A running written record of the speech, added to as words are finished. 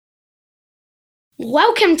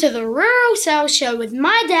Welcome to the Rural Sales Show with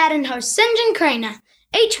my dad and host St John Craner.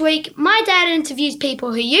 Each week, my dad interviews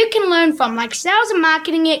people who you can learn from, like sales and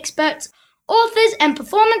marketing experts, authors, and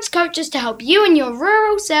performance coaches to help you and your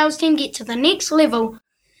rural sales team get to the next level.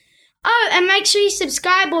 Oh, and make sure you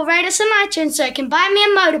subscribe or rate us on iTunes so you can buy me a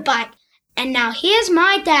motorbike. And now here's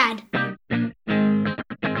my dad.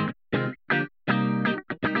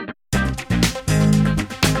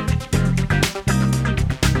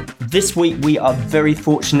 This week we are very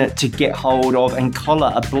fortunate to get hold of and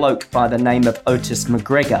collar a bloke by the name of Otis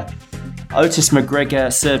McGregor. Otis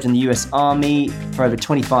McGregor served in the US Army for over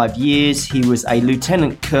 25 years. He was a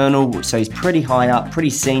lieutenant colonel, so he's pretty high up,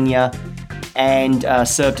 pretty senior, and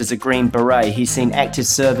served as a Green Beret. He's seen active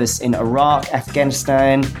service in Iraq,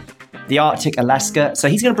 Afghanistan, the Arctic, Alaska. So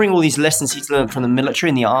he's going to bring all these lessons he's learned from the military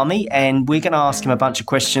and the army, and we're going to ask him a bunch of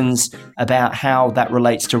questions about how that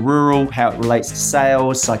relates to rural, how it relates to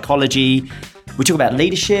sales, psychology. We talk about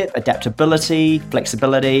leadership, adaptability,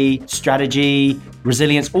 flexibility, strategy,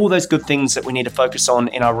 resilience, all those good things that we need to focus on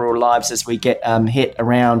in our rural lives as we get hit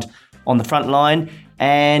around on the front line.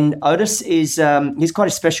 And Otis is he's quite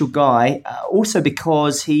a special guy, also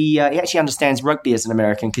because he actually understands rugby as an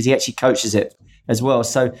American, because he actually coaches it as well.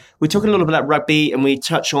 So we're talking a little bit about rugby, and we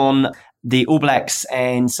touch on the All Blacks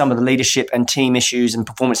and some of the leadership and team issues and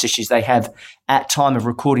performance issues they have at time of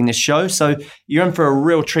recording this show. So you're in for a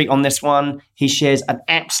real treat on this one. He shares an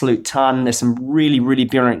absolute ton. There's some really, really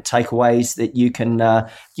brilliant takeaways that you can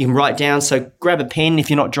write down. So grab a pen if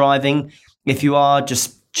you're not driving. If you are,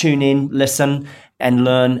 just tune in, listen, and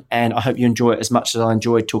learn. And I hope you enjoy it as much as I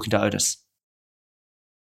enjoyed talking to Otis.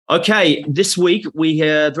 Okay, this week we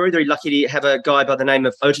are very, very lucky to have a guy by the name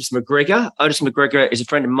of Otis McGregor. Otis McGregor is a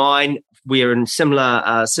friend of mine. We are in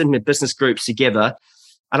similar business groups together.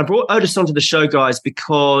 And I brought Otis onto the show, guys,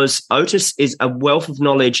 because Otis is a wealth of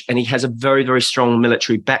knowledge and he has a very, very strong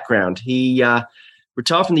military background. He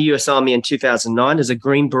retired from the US Army in 2009 as a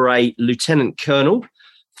Green Beret Lieutenant Colonel,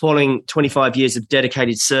 following 25 years of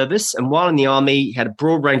dedicated service. And while in the Army, he had a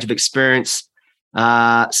broad range of experience,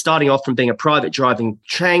 starting off from being a private driving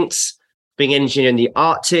tanks, being an engineer in the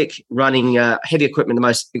Arctic, running heavy equipment in the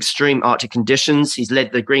most extreme Arctic conditions. He's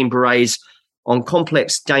led the Green Berets on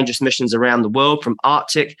complex, dangerous missions around the world, from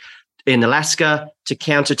Arctic in Alaska to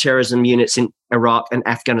counter-terrorism units in Iraq and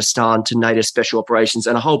Afghanistan to NATO special operations,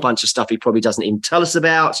 and a whole bunch of stuff he probably doesn't even tell us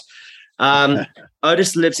about.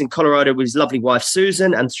 Otis lives in Colorado with his lovely wife,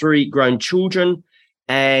 Susan, and 3 grown children.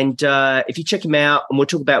 And if you check him out, and we'll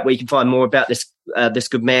talk about where you can find more about this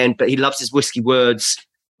good man, but he loves his whiskey words,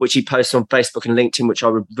 which he posts on Facebook and LinkedIn, which I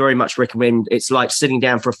would very much recommend. It's like sitting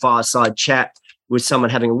down for a fireside chat with someone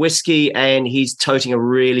having a whiskey, and he's toting a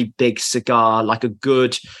really big cigar like a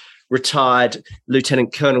good retired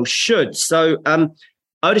lieutenant colonel should. So,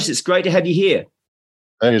 Otis, it's great to have you here.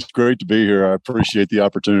 Hey, it's great to be here. I appreciate the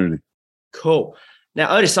opportunity. Cool.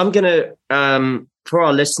 Now, Otis, I'm going to, for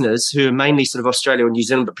our listeners who are mainly sort of Australia or New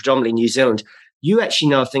Zealand, but predominantly New Zealand, you actually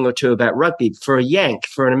know a thing or two about rugby. For a Yank,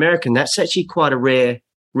 for an American, that's actually quite a rare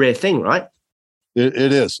thing, right? It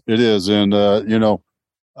is. It is. And,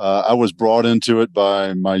 I was brought into it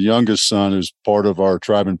by my youngest son, who's part of our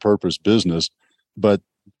Tribe and Purpose business, but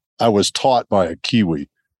I was taught by a Kiwi.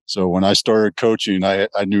 So when I started coaching, I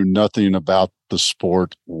knew nothing about the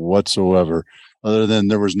sport whatsoever, other than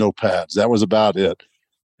there was no pads. That was about it.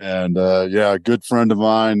 And, a good friend of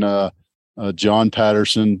mine, John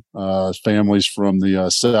Patterson, family's from the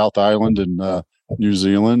South Island in New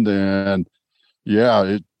Zealand. And,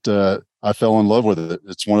 I fell in love with it.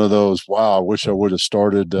 It's one of those, wow, I wish I would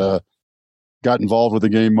have got involved with the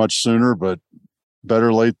game much sooner, but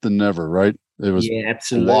better late than never, right? It was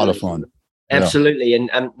a lot of fun. Absolutely. Yeah.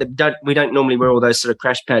 And we don't normally wear all those sort of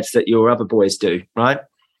crash pads that your other boys do, right?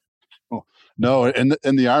 Oh, no. And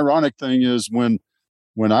the ironic thing is when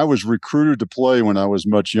I was recruited to play when I was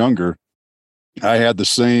much younger, I had the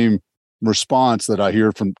same response that I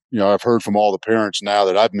hear from, I've heard from all the parents now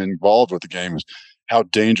that I've been involved with the game, is how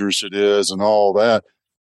dangerous it is and all that.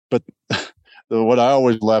 But what I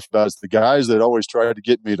always laugh about is the guys that always tried to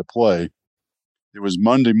get me to play. It was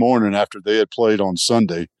Monday morning after they had played on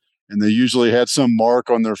Sunday, and they usually had some mark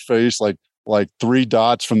on their face, like 3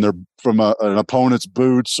 dots from an opponent's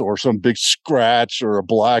boots, or some big scratch or a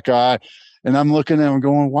black eye. And I'm looking at them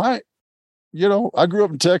going, why? I grew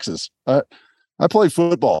up in Texas. I play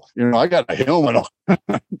football. I got a helmet on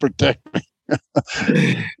to protect me.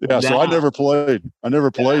 So I never played.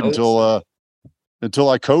 Until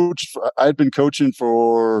I coached. I had been coaching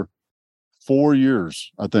for 4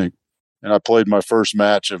 years, I think, and I played my first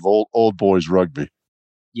match of old boys rugby.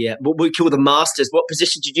 Yeah, what we call the Masters. What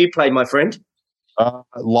position did you play, my friend?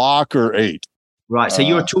 Lock or 8. Right. So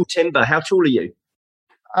you're a tall timber. How tall are you?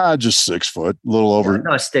 Just 6 foot, a little over.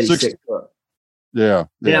 Nice, steady 6 foot. Yeah.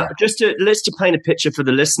 Now, let's paint a picture for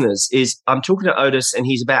the listeners. I'm talking to Otis, and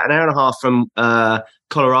he's about an hour and a half from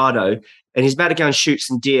Colorado, and he's about to go and shoot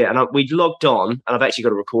some deer. And we logged on, and I've actually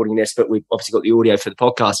got a recording of this, but we've obviously got the audio for the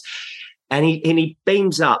podcast. And he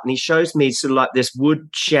beams up, and he shows me sort of like this wood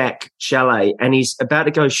shack chalet, and he's about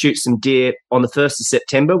to go shoot some deer on the 1st of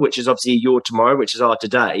September, which is obviously your tomorrow, which is our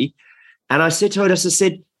today. And I said to Otis, I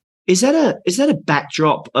said, is that a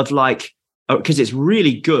backdrop of like, because it's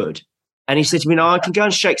really good. And he said to me, no, I can go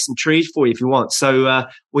and shake some trees for you if you want. So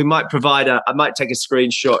we might I might take a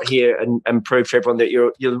screenshot here and prove to everyone that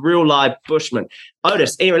you're the real live bushman.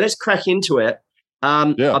 Otis, anyway, let's crack into it.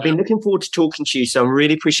 I've been looking forward to talking to you, so I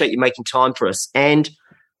really appreciate you making time for us. And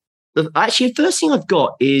the first thing I've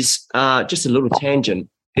got is just a little tangent.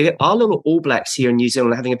 Our little All Blacks here in New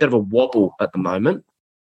Zealand are having a bit of a wobble at the moment.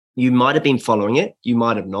 You might have been following it. You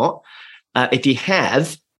might have not. If you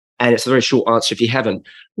have, and it's a very short answer if you haven't,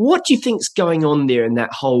 what do you think's going on there in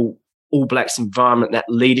that whole All Blacks environment, that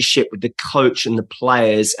leadership with the coach and the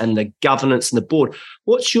players and the governance and the board?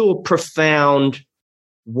 What's your profound,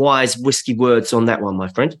 wise whiskey words on that one, my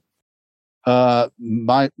friend?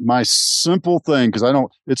 My simple thing, because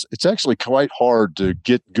it's actually quite hard to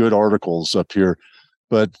get good articles up here,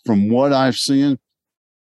 but from what I've seen,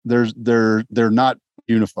 they're not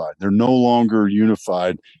unified. They're no longer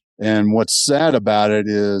unified. And what's sad about it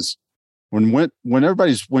is when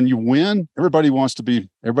you win, everybody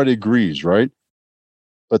agrees, right?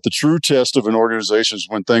 But the true test of an organization is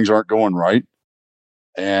when things aren't going right.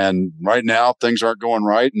 And right now things aren't going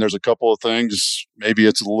right. And there's a couple of things. Maybe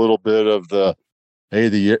it's a little bit of the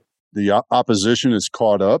opposition is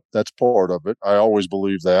caught up. That's part of it. I always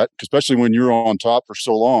believe that, especially when you're on top for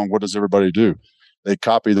so long. What does everybody do? They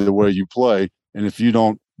copy the way you play. And if you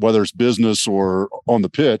don't, whether it's business or on the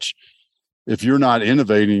pitch, if you're not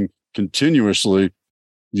innovating continuously,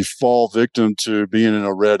 you fall victim to being in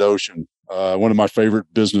a red ocean. One of my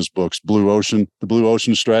favorite business books, Blue Ocean, the Blue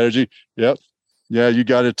Ocean Strategy. Yep. Yeah, you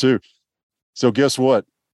got it too. So guess what?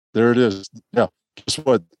 There it is. Yeah. Guess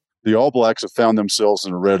what? The All Blacks have found themselves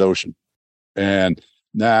in a red ocean. And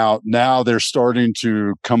now they're starting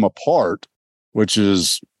to come apart, which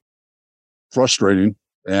is frustrating.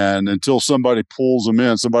 And until somebody pulls them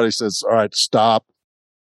in, somebody says, all right, stop.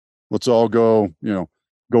 Let's all go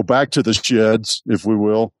back to the sheds, if we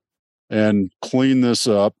will, and clean this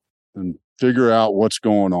up and figure out what's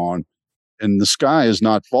going on. And the sky is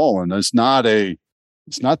not falling. It's not the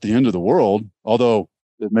end of the world, although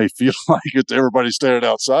it may feel like it's everybody standing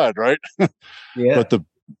outside, right? Yeah. But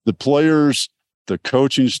the players, the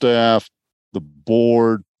coaching staff, the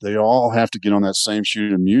board, they all have to get on that same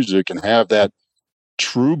sheet of music and have that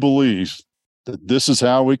true belief that this is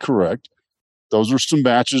how we correct. Those are some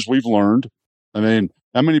matches we've learned. I mean,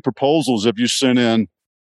 how many proposals have you sent in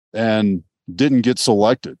and didn't get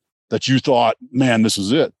selected that you thought, man, this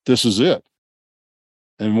is it. This is it.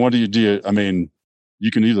 And what do you do? I mean, you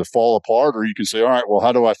can either fall apart or you can say, all right, well,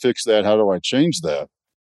 how do I fix that? How do I change that?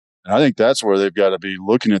 And I think that's where they've got to be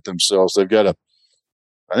looking at themselves. I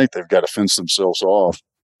think they've got to fence themselves off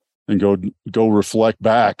and go reflect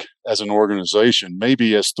back as an organization,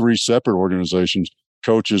 maybe as 3 separate organizations,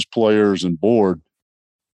 coaches, players, and board,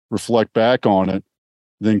 reflect back on it,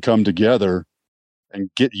 then come together and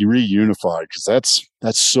get reunified, because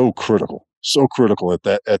that's so critical at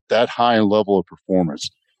that high level of performance.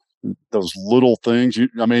 Those little things, you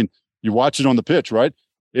watch it on the pitch, right?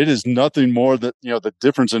 It is nothing more that, the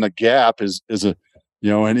difference in a gap is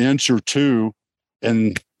an inch or two,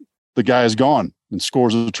 and the guy is gone and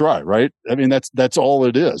scores a try, right? I mean, that's all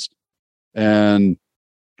it is. And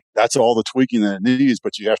that's all the tweaking that it needs,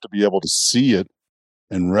 but you have to be able to see it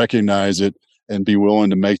and recognize it and be willing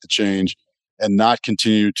to make the change and not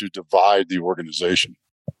continue to divide the organization.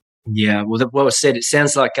 Yeah, well said. It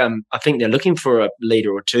sounds like I think they're looking for a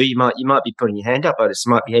leader or two. You might be putting your hand up, Otis.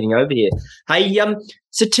 You might be heading over here. Hey,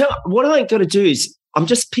 what I got to do is I'm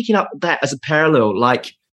just picking up that as a parallel,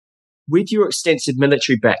 like with your extensive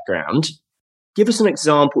military background. Give us an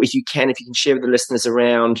example, if you can share with the listeners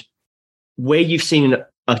around where you've seen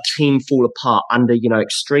a team fall apart under,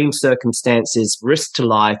 extreme circumstances, risk to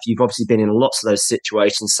life. You've obviously been in lots of those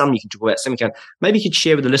situations. Some you can talk about, some you can't. Maybe you could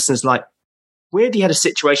share with the listeners, like, where have you had a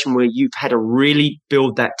situation where you've had to really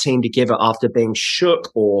build that team together after being shook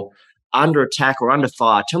or under attack or under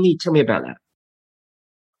fire? Tell me about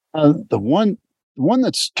that. The one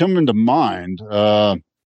that's coming to mind,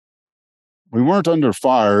 we weren't under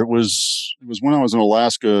fire. It was when I was in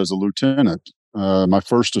Alaska as a lieutenant, my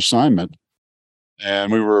first assignment,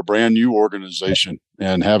 and we were a brand new organization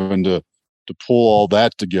and having to to pull all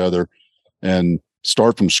that together and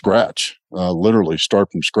start from scratch, literally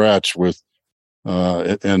start from scratch with,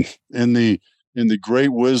 and in the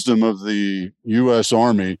great wisdom of the U.S.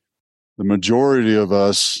 Army, the majority of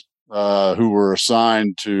us who were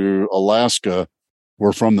assigned to Alaska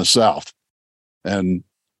were from the South. And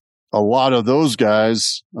a lot of those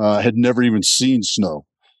guys had never even seen snow.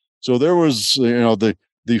 So there was,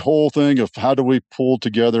 the whole thing of how do we pull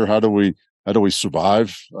together? How do we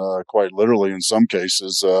survive? Quite literally in some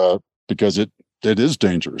cases, because it is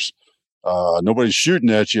dangerous. Nobody's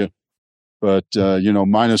shooting at you, but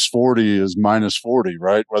minus 40 is minus 40,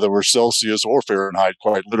 right? Whether we're Celsius or Fahrenheit,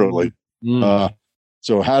 quite literally.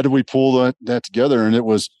 So how do we pull that together? And it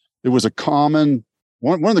was a common,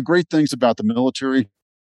 one of the great things about the military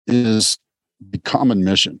is the common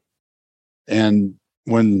mission. And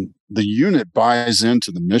when the unit buys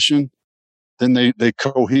into the mission, then they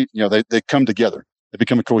come together. They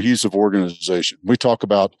become a cohesive organization. We talk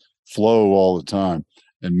about flow all the time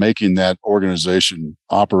and making that organization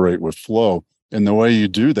operate with flow. And the way you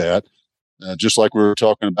do that, just like we were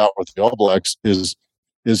talking about with the All Blacks, is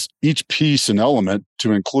each piece and element,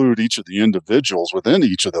 to include each of the individuals within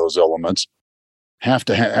each of those elements, have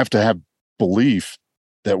to have belief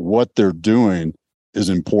that what they're doing is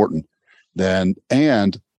important,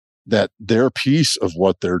 and that their piece of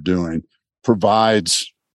what they're doing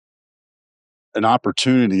provides an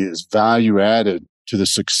opportunity, is value added to the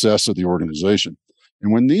success of the organization.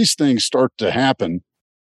 And when these things start to happen,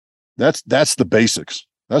 that's the basics.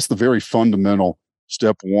 That's the very fundamental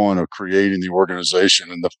step one of creating the organization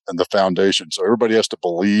and the foundation. So everybody has to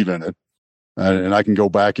believe in it. And I can go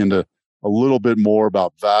back into a little bit more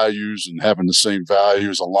about values, and having the same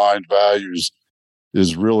values, aligned values,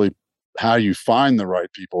 is really how you find the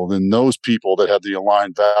right people. Then those people that have the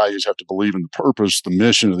aligned values have to believe in the purpose, the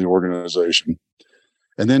mission of the organization.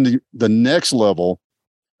 And then the next level,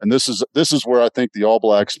 and this is where I think the All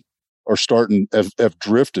Blacks are have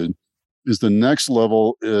drifted, is the next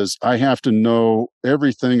level is I have to know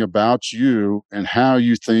everything about you and how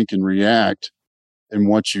you think and react and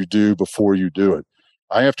what you do before you do it.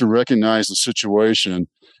 I have to recognize the situation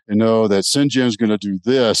and know that Sinjan's going to do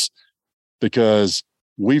this because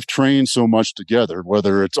we've trained so much together,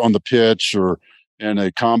 whether it's on the pitch or in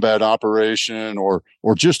a combat operation or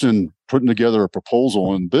just in putting together a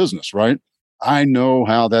proposal in business, right? I know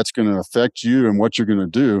how that's going to affect you and what you're going to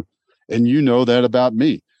do. And you know that about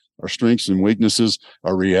me, our strengths and weaknesses,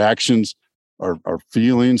 our reactions, our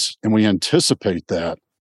feelings, and we anticipate that.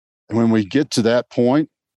 And when we get to that point,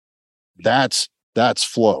 that's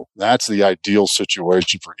flow. That's the ideal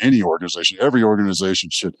situation for any organization. Every organization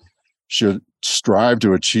should strive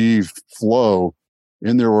to achieve flow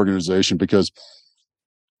in their organization, because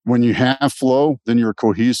when you have flow, then you're a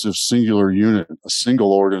cohesive singular unit, a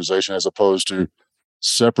single organization, as opposed to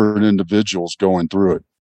separate individuals going through it.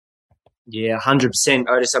 Yeah, 100%,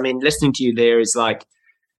 Otis. I mean, listening to you there is like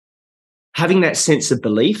having that sense of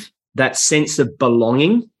belief, that sense of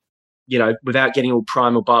belonging, without getting all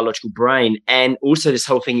primal biological brain. And also this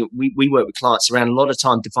whole thing, we work with clients around a lot of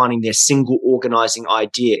time defining their single organizing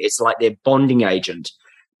idea. It's like their bonding agent,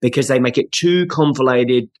 because they make it too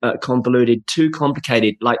convoluted, too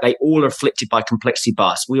complicated, like they all are afflicted by complexity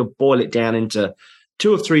bias. We'll boil it down into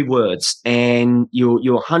 2 or 3 words, and you're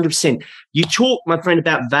 100%. You talk, my friend,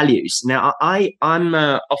 about values. Now, I'm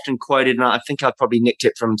often quoted, and I think I probably nicked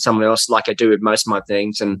it from someone else, like I do with most of my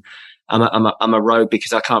things, and I'm a rogue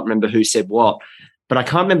because I can't remember who said what. But I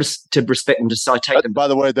can't remember to respect them, to citate them. By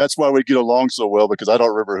the way, that's why we get along so well, because I don't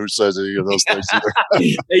remember who says any of those things either.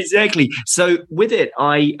 Exactly. So with it,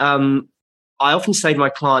 I often say to my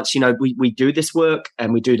clients, we do this work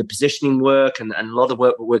and we do the positioning work and a lot of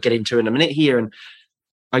work that we'll get into in a minute here. And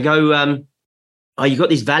I go, you've got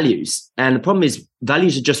these values. And the problem is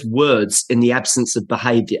values are just words in the absence of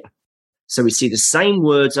behavior. So we see the same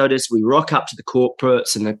words, Otis. We rock up to the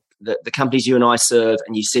corporates and the companies you and I serve,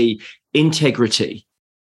 and you see integrity,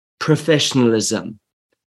 professionalism,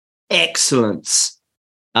 excellence,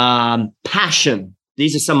 passion.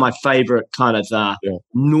 These are some of my favorite kind of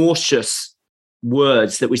nauseous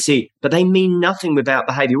words that we see, but they mean nothing without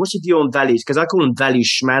behavior. What's your view on values? Because I call them value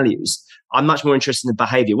schmalues. I'm much more interested in the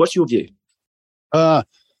behavior. What's your view? I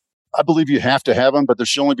believe you have to have them, but there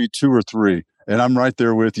should only be 2 or 3. And I'm right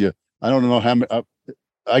there with you. I don't know how many.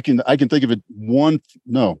 I can think of it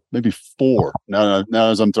maybe 4 now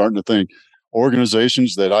as I'm starting to think.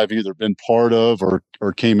 Organizations that I've either been part of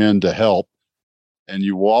or came in to help, and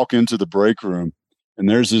you walk into the break room and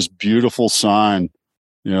there's this beautiful sign,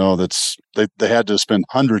 that's they had to spend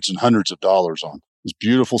hundreds and hundreds of dollars on this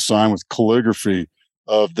beautiful sign with calligraphy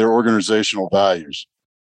of their organizational values.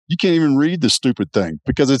 you can't even read the stupid thing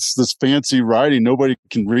because it's this fancy writing. Nobody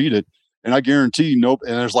can read it. And I guarantee and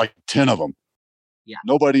there's like 10 of them. Yeah.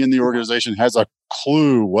 Nobody in the organization has a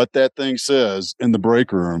clue what that thing says in the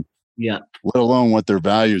break room. Yeah. Let alone what their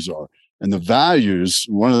values are. And the values,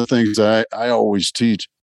 one of the things I always teach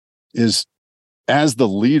is, as the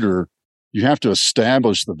leader, you have to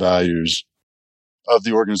establish the values of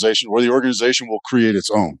the organization, where the organization will create its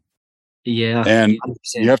own. Yeah. And 100%.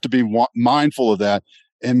 you have to be mindful of that.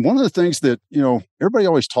 And one of the things that, everybody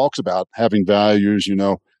always talks about having values,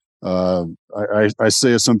 I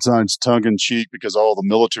say it sometimes tongue in cheek because all the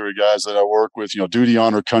military guys that I work with, duty,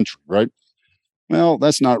 honor, country, right? Well,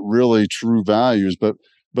 that's not really true values, but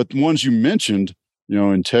the ones you mentioned,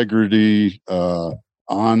 integrity,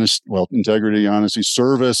 integrity, honesty,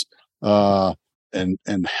 service,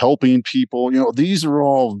 and helping people, these are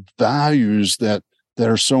all values that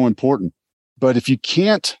are so important. But if you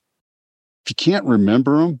can't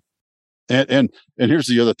remember them, and here's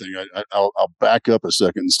the other thing, I'll back up a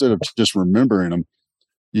second. Instead of just remembering them,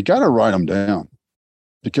 you got to write them down,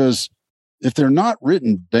 because if they're not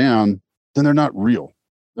written down, then they're not real.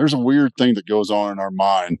 There's a weird thing that goes on in our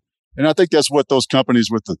mind. And I think that's what those companies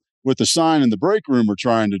with the sign in the break room are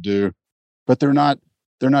trying to do, but they're not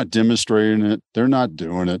demonstrating it. They're not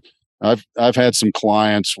doing it. I've had some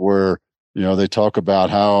clients where, they talk about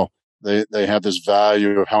how they have this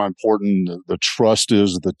value of how important the trust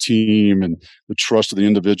is of the team and the trust of the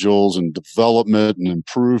individuals and development and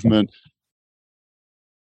improvement.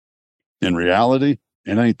 In reality,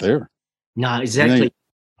 it ain't there. No, exactly.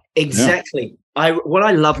 Exactly. Yeah. What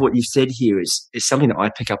I love what you said here is something that I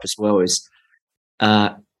pick up as well is,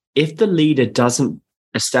 if the leader doesn't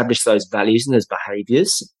establish those values and those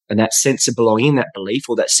behaviors and that sense of belonging, that belief,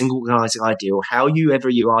 or that single guy's ideal, however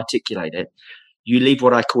you articulate it, you leave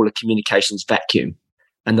what I call a communications vacuum.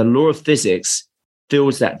 And the law of physics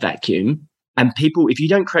fills that vacuum. And people, if you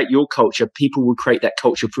don't create your culture, people will create that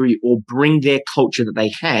culture for you, or bring their culture that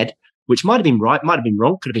they had, which might have been right, might have been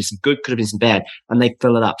wrong, could have been some good, could have been some bad, and they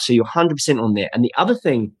fill it up. So you're 100% on there. And the other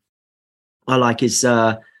thing I like is,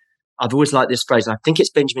 I've always liked this phrase, and I think it's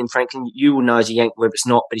Benjamin Franklin. You will know as a Yank whether it's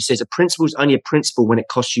not, but he says a principle is only a principle when it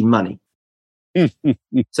costs you money.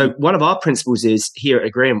 So one of our principles is here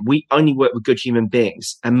at Agreeum, we only work with good human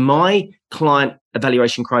beings. And my client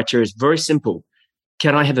evaluation criteria is very simple.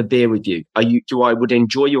 Can I have a beer with you? I would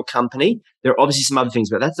enjoy your company? There are obviously some other things,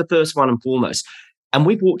 but that's the first one and foremost. And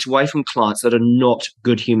we've walked away from clients that are not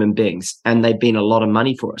good human beings, and they've been a lot of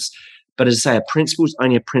money for us. But as I say, a principle is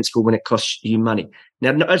only a principle when it costs you money.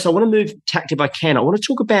 Now, so I want to move tact if I can. I want to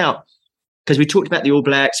talk about, because we talked about the All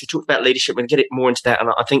Blacks, we talked about leadership, we're going to get it more into that, and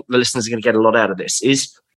I think the listeners are going to get a lot out of this,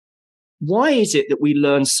 is why is it that we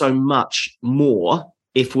learn so much more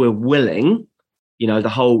if we're willing, the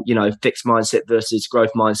whole, fixed mindset versus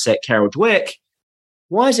growth mindset, Carol Dweck,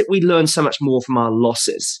 why is it we learn so much more from our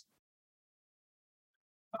losses?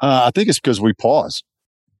 I think it's because we pause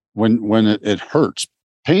when it hurts.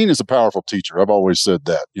 Pain is a powerful teacher. I've always said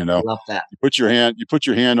that, I love that. You put your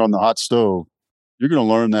hand on the hot stove, you're going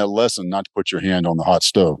to learn that lesson not to put your hand on the hot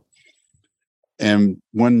stove. And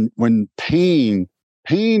when pain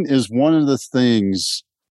is one of the things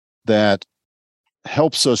that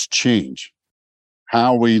helps us change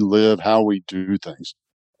how we live, how we do things.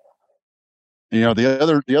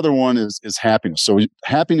 The other one is happiness. So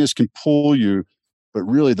happiness can pull you, but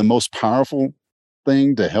really the most powerful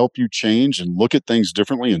thing to help you change and look at things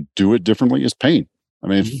differently and do it differently is pain. I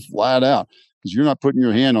mean, flat out, because you're not putting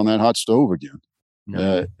your hand on that hot stove again.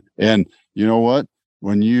 And you know what?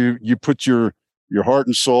 When you put your heart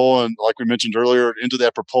and soul, and like we mentioned earlier, into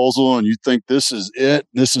that proposal, and you think this is it,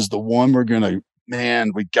 this is the one we're going to,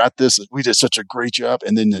 man, we got this. We did such a great job.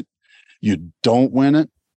 And then you don't win it.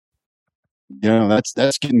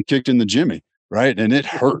 That's getting kicked in the jimmy, right? And it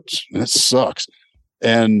hurts and it sucks.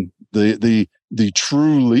 And the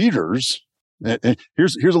true leaders, and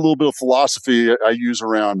here's a little bit of philosophy I use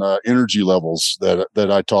around energy levels that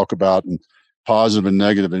I talk about, and positive and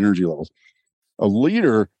negative energy levels. A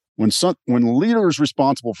leader, when a leader is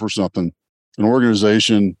responsible for something, an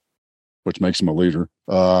organization, which makes them a leader,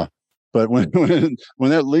 but when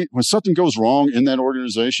something goes wrong in that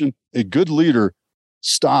organization, a good leader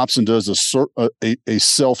stops and does a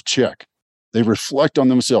self check. They reflect on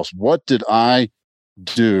themselves. What did I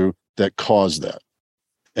do that caused that?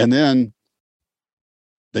 And then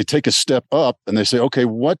they take a step up and they say, okay,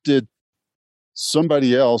 what did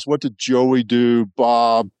somebody else, what did Joey do,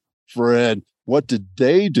 Bob, Fred, what did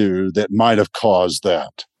they do that might have caused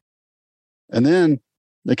that? And then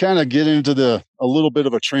they kind of get into a little bit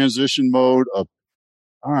of a transition mode of,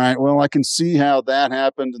 all right, well, I can see how that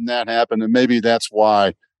happened, and maybe that's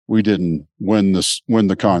why we didn't win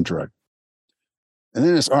the contract. And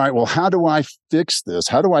then it's all right. Well, how do I fix this?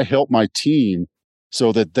 How do I help my team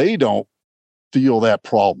so that they don't feel that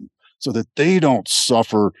problem, so that they don't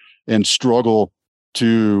suffer and struggle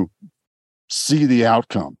to see the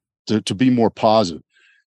outcome, to be more positive?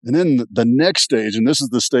 And then the next stage, and this is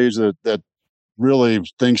the stage that really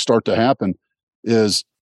things start to happen, is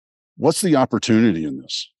what's the opportunity in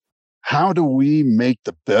this? How do we make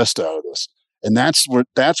the best out of this? And that's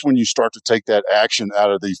when you start to take that action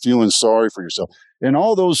out of the feeling sorry for yourself. And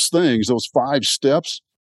all those things, those 5 steps,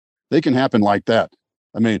 they can happen like that.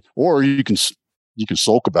 I mean, or you can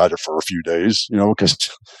sulk about it for a few days, because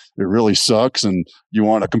it really sucks and you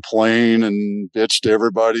want to complain and bitch to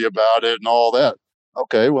everybody about it and all that.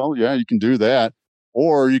 Okay, well, yeah, you can do that.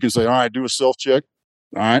 Or you can say, all right, do a self-check.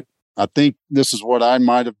 All right, I think this is what I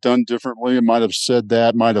might have done differently. I might have said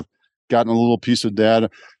that, might have gotten a little piece of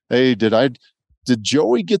data. Hey, did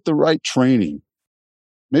Joey get the right training?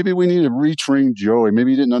 Maybe we need to retrain Joey.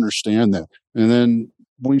 Maybe he didn't understand that. And then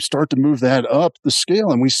we start to move that up the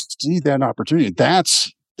scale and we see that opportunity.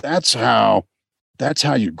 That's how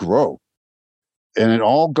you grow. And it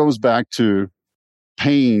all goes back to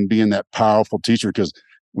pain being that powerful teacher, because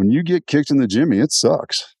when you get kicked in the jimmy, it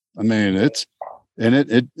sucks. I mean, it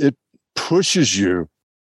pushes you,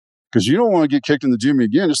 because you don't want to get kicked in the jimmy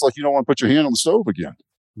again, just like you don't want to put your hand on the stove again.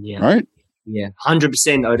 Yeah. Right? Yeah.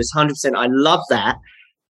 100%, Otis. 100%. I love that.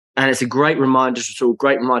 And it's a great reminder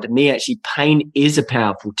to me, actually, pain is a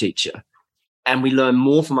powerful teacher. And we learn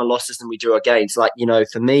more from our losses than we do our gains. Like,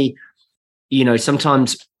 for me,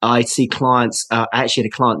 sometimes I see clients, I actually had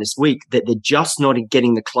a client this week that they're just not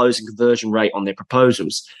getting the close and conversion rate on their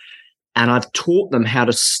proposals. And I've taught them how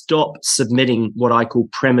to stop submitting what I call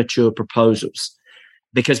premature proposals.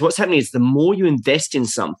 Because what's happening is the more you invest in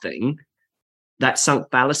something, that sunk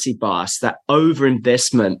fallacy bias, that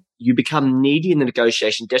overinvestment, you become needy in the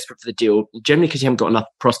negotiation, desperate for the deal, generally because you haven't got enough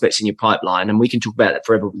prospects in your pipeline. And we can talk about that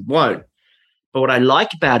forever, we won't. But what I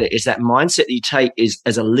like about it is that mindset that you take is,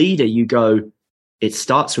 as a leader, you go, it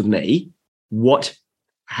starts with me.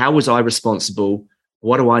 How was I responsible?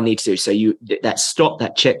 What do I need to do? So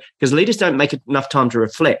that check, because leaders don't make enough time to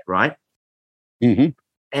reflect, right? Mm-hmm.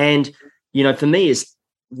 And, for me is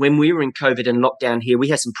when we were in COVID and lockdown here, we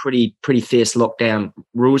had some pretty fierce lockdown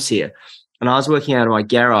rules here. And I was working out of my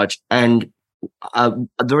garage, and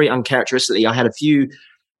very uncharacteristically, I had a few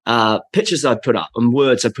pictures I put up and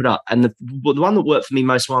words I put up. And the one that worked for me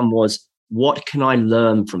most was, what can I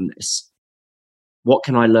learn from this? What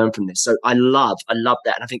can I learn from this? So I love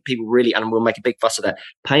that. And I think people really, and we'll make a big fuss of that.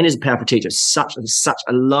 Pain is a powerful teacher. Such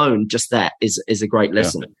alone, just that is a great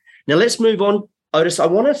lesson. Yeah. Now let's move on, Otis. I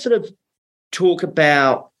want to sort of talk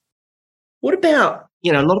about, what about,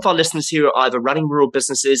 a lot of our listeners here are either running rural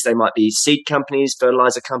businesses, they might be seed companies,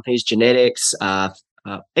 fertilizer companies, genetics,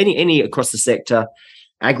 any across the sector,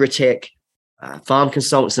 agri-tech, farm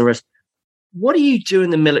consultants, and the rest. What do you do in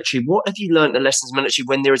the military? What have you learned in the lessons in the military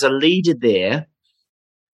when there is a leader there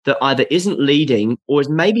that either isn't leading or is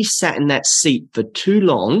maybe sat in that seat for too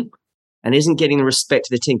long and isn't getting the respect of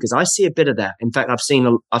the team? Because I see a bit of that. In fact, I've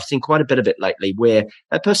seen quite a bit of it lately, where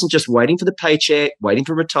that person's just waiting for the paycheck, waiting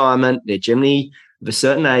for retirement. They're generally of a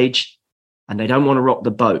certain age and they don't want to rock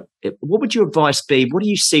the boat. What would your advice be? What do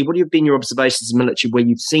you see? What have been your observations in the military where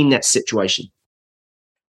you've seen that situation?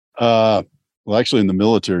 Well, actually, in the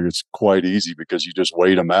military, it's quite easy because you just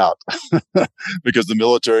wait them out because the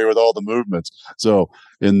military with all the movements. So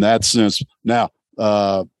in that sense, now,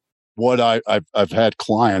 what I've had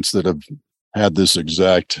clients that have had this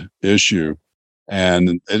exact issue,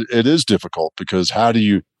 and it is difficult because how do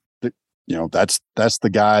you, that's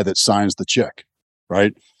the guy that signs the check,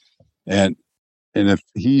 right? And if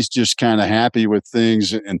he's just kind of happy with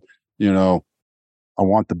things and, I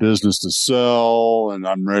want the business to sell and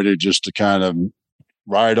I'm ready just to kind of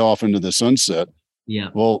ride off into the sunset. Yeah.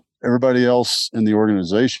 Well, everybody else in the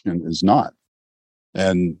organization is not.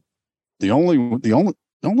 And the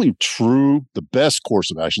best course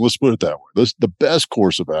of action, let's put it that way. The best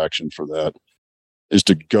course of action for that is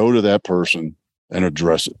to go to that person and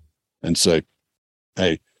address it and say,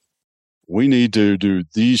 hey, we need to do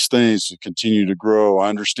these things to continue to grow. I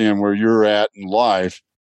understand where you're at in life,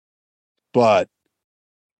 but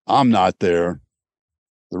I'm not there.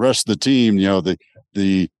 The rest of the team,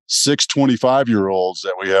 the 6 25-year-olds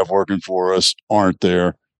that we have working for us aren't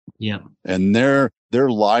there. Yeah. And their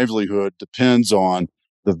livelihood depends on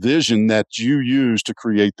the vision that you use to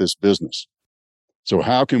create this business. So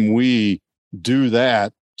how can we do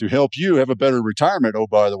that to help you have a better retirement? Oh,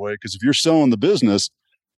 by the way, because if you're selling the business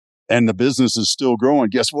and the business is still growing,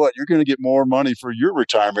 guess what? You're going to get more money for your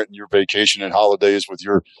retirement and your vacation and holidays with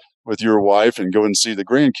your wife and go and see the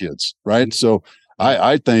grandkids, right? So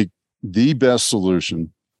I think the best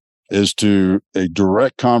solution is to a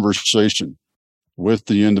direct conversation with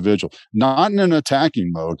the individual, not in an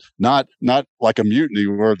attacking mode, not like a mutiny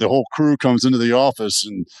where the whole crew comes into the office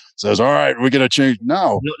and says, all right, we're going to change.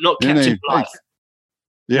 No, not Captain Blythe.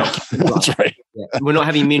 Yeah, that's right. Yeah. We're not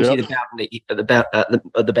having immunity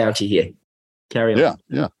the bounty here. Carry on.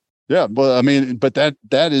 Yeah. Well, I mean, but that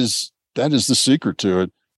is the secret to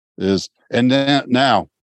it is, and then now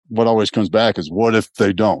what always comes back is what if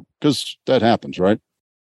they don't? Because that happens, right?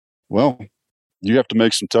 Well, you have to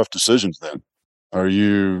make some tough decisions then. Are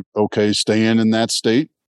you okay staying in that state?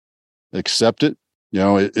 Accept it?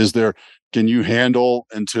 Can you handle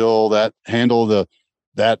that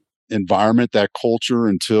environment, that culture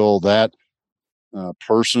until that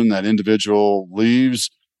person, that individual leaves,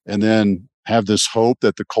 and then have this hope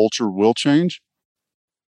that the culture will change?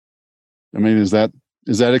 I mean, is that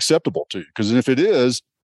acceptable to you? Because if it is,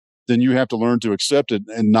 then you have to learn to accept it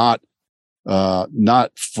and not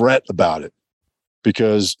fret about it.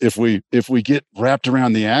 Because if we get wrapped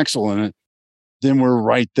around the axle in it, then we're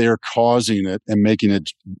right there causing it and making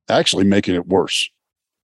it worse.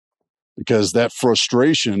 Because that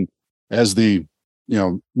frustration, as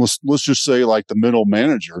let's just say like the middle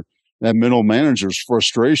manager, that middle manager's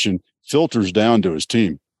frustration filters down to his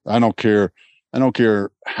team. I don't care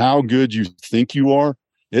how good you think you are,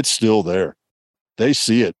 it's still there. They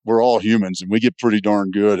see it. We're all humans, and we get pretty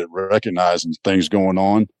darn good at recognizing things going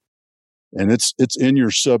on. And it's in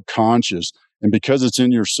your subconscious. And because it's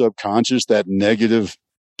in your subconscious, that negative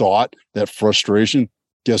thought, that frustration,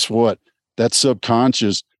 guess what? That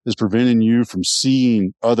subconscious is preventing you from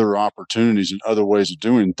seeing other opportunities and other ways of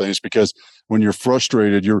doing things. Because when you're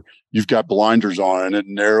frustrated, you've got blinders on, and it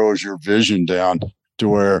narrows your vision down to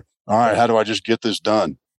where, all right, how do I just get this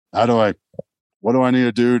done? What do I need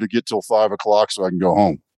to do to get till 5 o'clock so I can go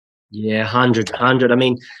home? Yeah, 100. I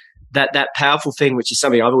mean, that powerful thing, which is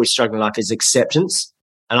something I've always struggled in life, is acceptance.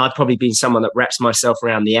 And I've probably been someone that wraps myself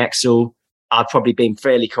around the axle. I've probably been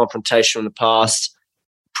fairly confrontational in the past,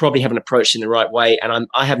 probably haven't approached it in the right way. And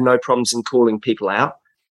I have no problems in calling people out.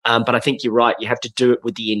 But I think you're right. You have to do it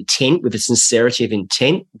with the intent, with the sincerity of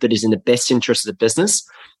intent that is in the best interest of the business,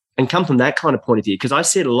 and come from that kind of point of view. Because I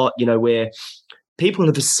see it a lot, where people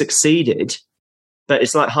have succeeded, but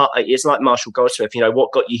it's like Marshall Goldsmith,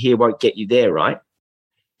 what got you here won't get you there, right?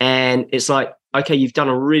 And it's like, okay, you've done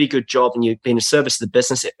a really good job and you've been a service to the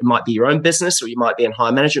business. It might be your own business, or you might be in high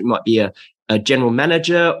management, it might be a general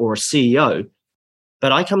manager or a CEO.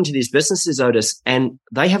 But I come to these businesses, Otis, and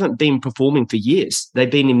they haven't been performing for years. They've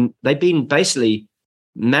been basically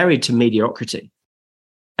married to mediocrity,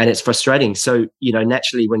 and it's frustrating. So,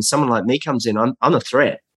 naturally, when someone like me comes in, I'm a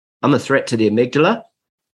threat. I'm a threat to the amygdala,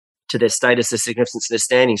 to their status, their significance, their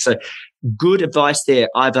standing. So, good advice there: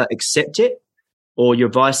 either accept it, or your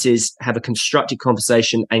advice is have a constructive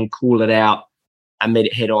conversation and call it out and meet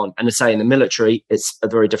it head on. And to say in the military, it's a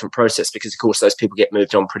very different process because, of course, those people get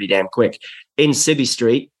moved on pretty damn quick. In Civvy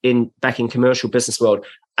Street, back in commercial business world,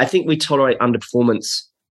 I think we tolerate underperformance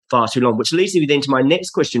far too long, which leads me then to my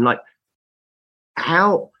next question. Like,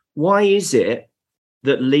 why is it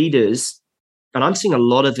that leaders, and I'm seeing a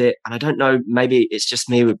lot of it, and I don't know, maybe it's just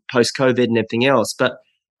me with post-COVID and everything else, but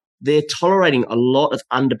they're tolerating a lot of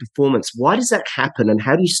underperformance. Why does that happen, and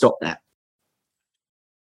how do you stop that?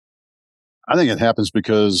 I think it happens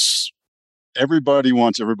because everybody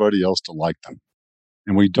wants everybody else to like them.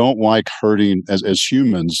 And we don't like hurting as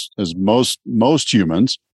humans, as most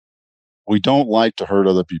humans, we don't like to hurt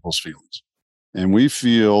other people's feelings. And we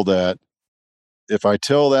feel that if I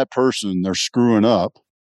tell that person they're screwing up,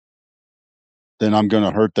 then I'm going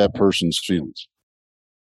to hurt that person's feelings.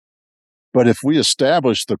 But if we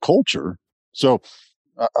establish the culture, so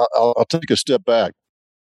I'll take a step back.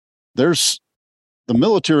 The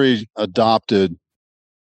military adopted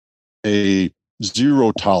a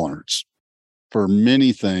zero tolerance for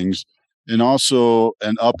many things, and also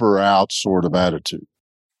an up or out sort of attitude,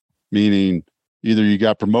 meaning either you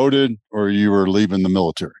got promoted or you were leaving the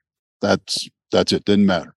military. That's it. Didn't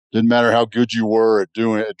matter how good you were at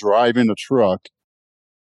driving a truck.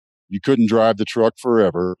 You couldn't drive the truck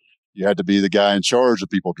forever. You had to be the guy in charge of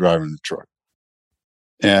people driving the truck.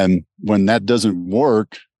 And when that doesn't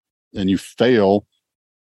work and you fail,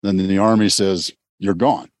 then the Army says, you're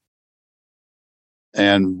gone.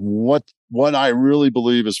 And what I really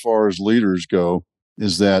believe as far as leaders go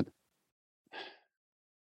is that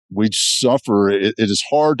we suffer. It is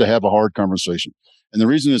hard to have a hard conversation. And the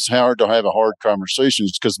reason it's hard to have a hard conversation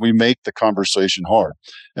is because we make the conversation hard,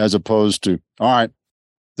 as opposed to, all right,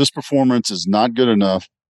 this performance is not good enough.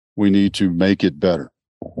 We need to make it better.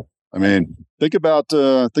 I mean, think about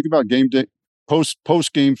game day,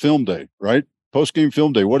 post game film day, right? Post game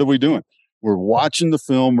film day. What are we doing? We're watching the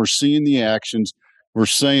film. We're seeing the actions. We're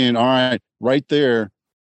saying, all right, right there,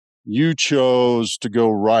 you chose to go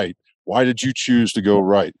right. Why did you choose to go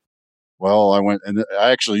right? Well,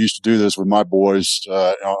 I actually used to do this with my boys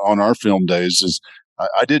on our film days.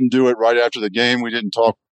 I didn't do it right after the game. We didn't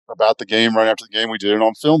talk about the game right after the game. We did it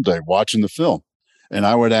on film day, watching the film. And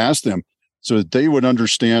I would ask them so that they would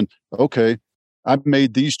understand, okay, I've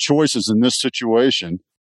made these choices in this situation.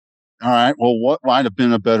 All right, well, what might have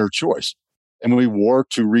been a better choice? And we work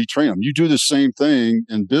to retrain them. You do the same thing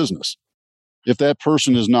in business. If that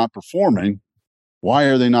person is not performing, why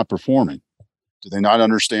are they not performing? Do they not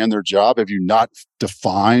understand their job? Have you not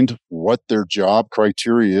defined what their job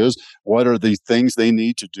criteria is? What are the things they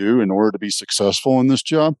need to do in order to be successful in this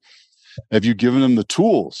job? Have you given them the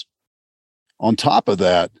tools on top of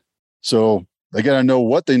that? So they got to know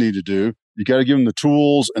what they need to do. You got to give them the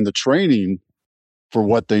tools and the training for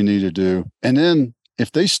what they need to do. And then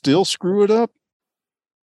if they still screw it up,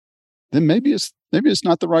 then maybe it's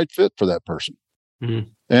not the right fit for that person. Mm-hmm.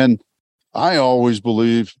 And I always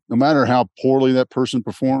believe no matter how poorly that person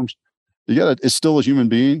performs, it's still a human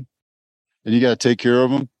being and you got to take care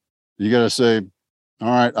of them. You got to say, all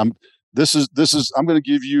right, I'm going to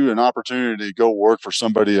give you an opportunity to go work for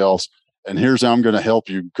somebody else. And here's how I'm going to help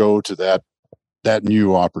you go to that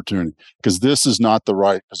new opportunity, because this is not the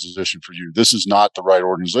right position for you. This is not the right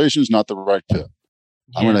organization. It's not the right fit.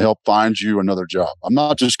 Yeah. I'm going to help find you another job. I'm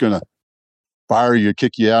not just going to fire you,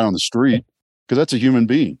 kick you out on the street, because that's a human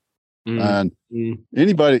being. And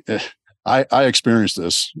anybody, I experienced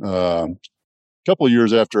this a couple of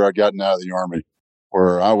years after I gotten out of the Army,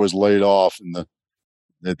 where I was laid off and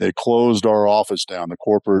they closed our office down. The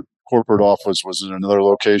corporate office was in another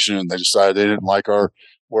location, and they decided they didn't like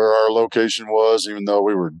where our location was, even though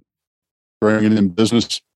we were bringing in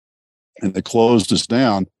business, and they closed us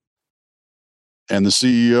down. And the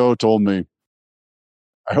CEO told me,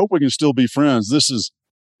 I hope we can still be friends. This is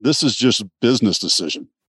just a business decision.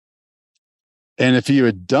 And if he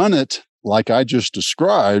had done it like I just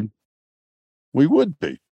described, we would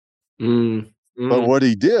be. But what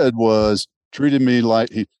he did was treated me like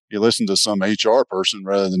he listened to some HR person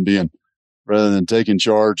rather than taking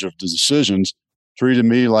charge of the decisions, treated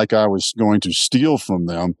me like I was going to steal from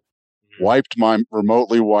them,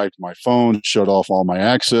 remotely wiped my phone, shut off all my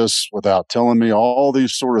access without telling me all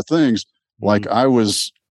these sort of things, like I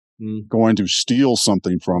was going to steal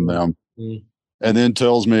something from them, and then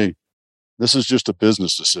tells me, this is just a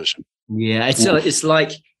business decision. Yeah, it's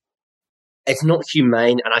like, it's not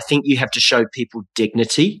humane. And I think you have to show people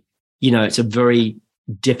dignity. It's a very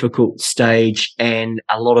difficult stage and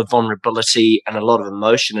a lot of vulnerability and a lot of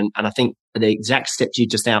emotion. And I think the exact steps you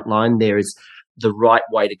just outlined there is the right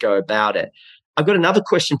way to go about it. I've got another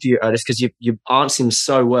question for you, Otis, because you've answered them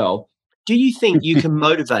so well. Do you think you can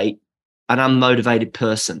motivate an unmotivated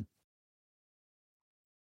person?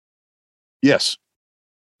 Yes.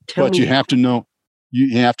 But you have to know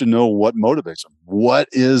what motivates them. What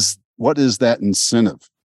is that incentive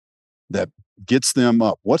that gets them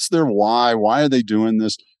up? What's their why? Why are they doing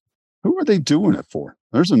this? Who are they doing it for?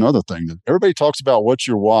 There's another thing that everybody talks about. What's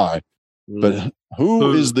your why? But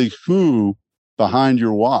who is the who behind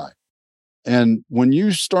your why? And when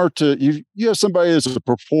you start to, you have somebody that's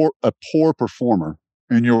a poor performer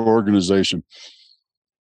in your organization,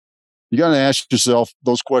 you got to ask yourself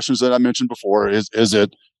those questions that I mentioned before. Is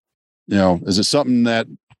it something that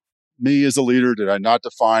me as a leader, did I not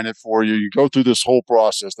define it for you? You go through this whole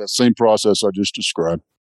process, that same process I just described.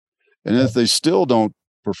 And if they still don't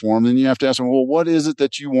perform, then you have to ask them, well, what is it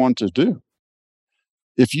that you want to do?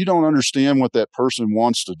 If you don't understand what that person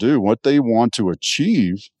wants to do, what they want to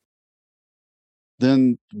achieve,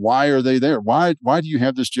 then why are they there? Why do you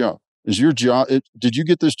have this job? Is your job, did you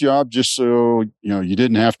get this job just so, you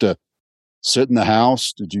didn't have to sit in the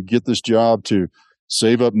house? Did you get this job to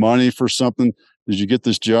save up money for something? Did you get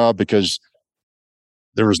this job because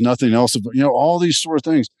there was nothing else? All these sort of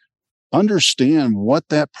things. Understand what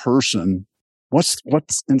that person, what's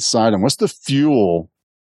inside them. What's the fuel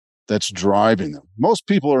that's driving them? Most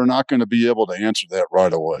people are not going to be able to answer that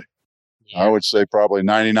right away. Yeah. I would say probably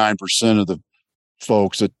 99% of the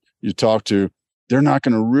folks that you talk to, they're not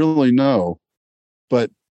going to really know.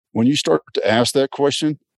 But when you start to ask that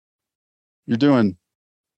question,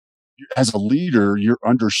 as a leader, you're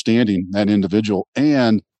understanding that individual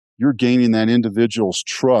and you're gaining that individual's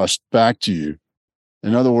trust back to you.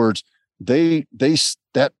 In other words,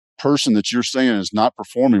 that person that you're saying is not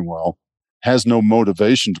performing well has no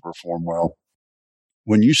motivation to perform well.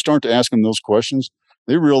 When you start to ask them those questions,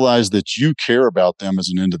 they realize that you care about them as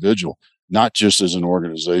an individual, not just as an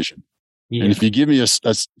organization. Yeah. And if you give me just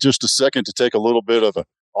a second to take a little bit of an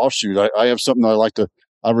offshoot, I have something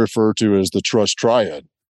I refer to as the trust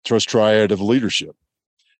triad of leadership.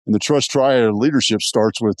 And the trust triad of leadership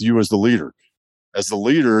starts with you as the leader. As the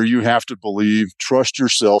leader, you have to trust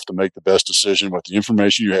yourself to make the best decision with the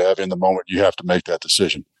information you have in the moment you have to make that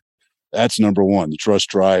decision. That's number one, the trust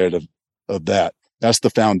triad of that. That's the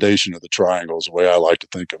foundation of the triangle is the way I like to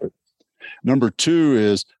think of it. Number two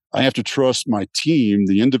is I have to trust my team,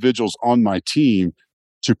 the individuals on my team,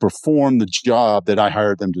 to perform the job that I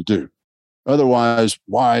hired them to do. Otherwise,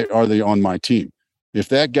 why are they on my team? If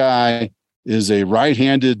that guy is a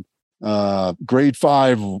right-handed grade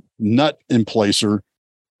 5 nut emplacer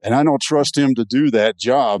and I don't trust him to do that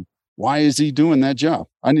job, why is he doing that job?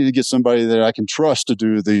 I need to get somebody that I can trust to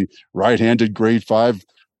do the right-handed grade 5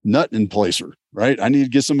 nut emplacer, right? I need to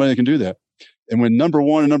get somebody that can do that. And when number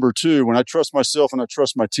one and number two, when I trust myself and I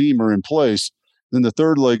trust my team are in place, then the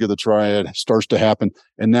third leg of the triad starts to happen.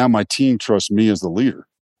 And now my team trusts me as the leader.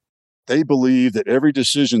 They believe that every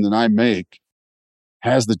decision that I make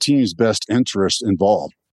has the team's best interest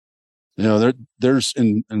involved. You know, there's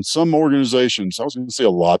in some organizations, I was going to say a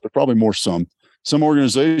lot, but probably more some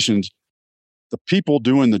organizations, the people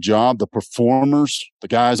doing the job, the performers, the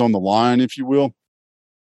guys on the line, if you will,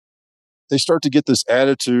 they start to get this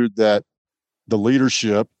attitude that the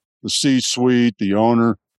leadership, the C-suite, the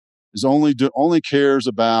owner is only cares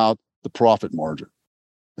about the profit margin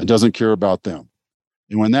and doesn't care about them.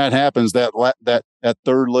 And when that happens, that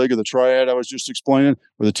third leg of the triad I was just explaining,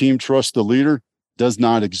 where the team trusts the leader, does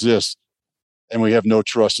not exist, and we have no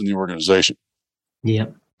trust in the organization. Yeah.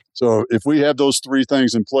 So if we have those three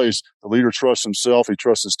things in place, the leader trusts himself, he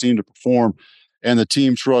trusts his team to perform, and the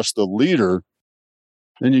team trusts the leader,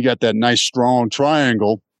 then you got that nice strong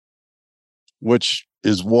triangle, which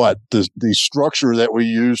is what? The structure that we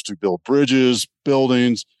use to build bridges,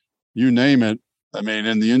 buildings, you name it. I mean,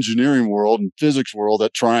 in the engineering world and physics world,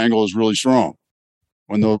 that triangle is really strong.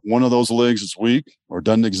 When one of those legs is weak or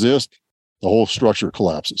doesn't exist, the whole structure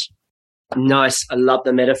collapses. Nice. I love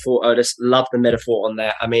the metaphor, Otis. Love the metaphor on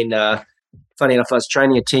that. I mean, funny enough, I was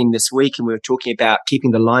training a team this week and we were talking about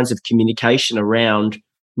keeping the lines of communication around,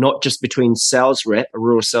 not just between a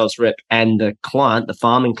rural sales rep and the client, the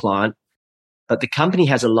farming client, but the company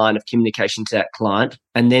has a line of communication to that client.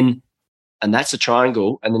 And that's a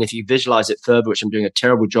triangle. And then if you visualize it further, which I'm doing a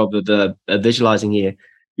terrible job of visualizing here,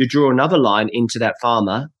 you draw another line into that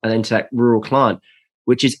farmer and into that rural client,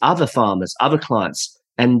 which is other farmers, other clients.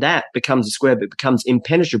 And that becomes a square, but it becomes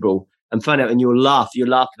impenetrable. And find out, and you'll laugh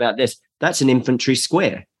about this. That's an infantry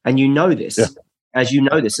square. And you know this. Yeah. As you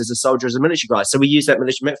know this, as a soldier, as a military guy. So we use that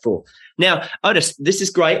military metaphor. Now, Otis, this is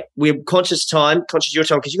great. We're conscious of your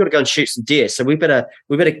time, because you've got to go and shoot some deer. So we better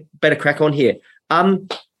crack on here.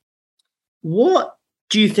 What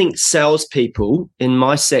do you think salespeople in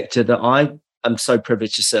my sector that I am so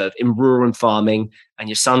privileged to serve in rural and farming, and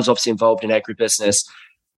your son's obviously involved in agribusiness,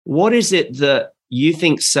 what is it that you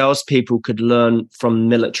think salespeople could learn from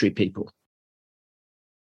military people?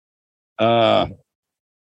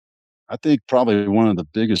 I think probably one of the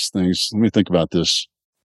biggest things, let me think about this.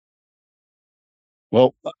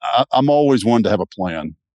 Well, I'm always one to have a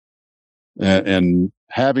plan, and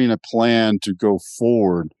having a plan to go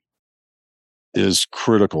forward is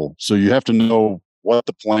critical. So you have to know what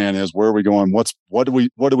the plan is, where are we going, what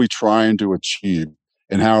are we trying to achieve,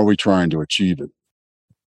 and how are we trying to achieve it.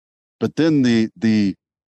 But then the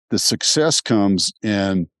success comes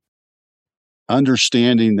in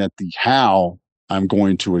understanding that the how I'm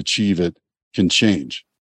going to achieve it can change.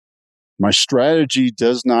 My strategy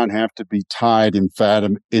does not have to be tied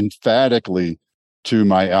emphatically to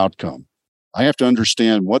my outcome. I have to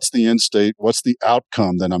understand what's the end state, what's the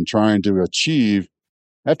outcome that I'm trying to achieve.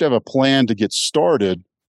 I have to have a plan to get started,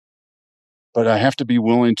 but I have to be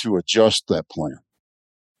willing to adjust that plan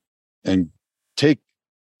and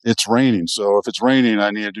it's raining. So if it's raining, I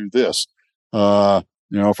need to do this. If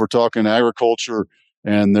we're talking agriculture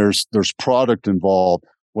and there's product involved,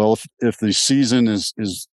 well, if the season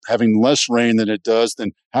is having less rain than it does,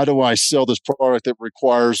 then how do I sell this product that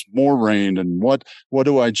requires more rain? And what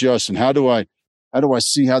do I adjust? And how do I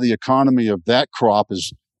see how the economy of that crop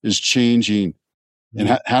is changing?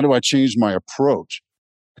 And how do I change my approach?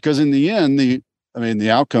 Because in the end, the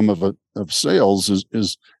outcome of sales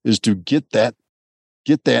is to get that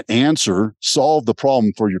answer, solve the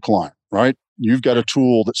problem for your client, right? You've got a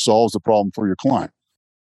tool that solves the problem for your client.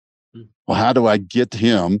 Well, how do I get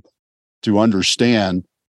him to understand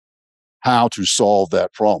how to solve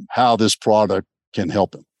that problem, how this product can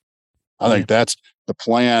help him. I think that's the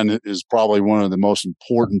plan is probably one of the most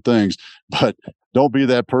important things, but don't be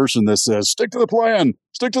that person that says, stick to the plan,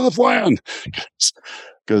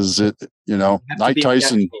 because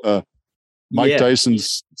Mike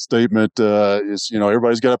Tyson's statement is,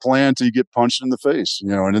 everybody's got a plan until you get punched in the face,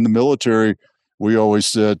 and in the military, we always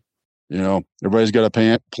said, everybody's got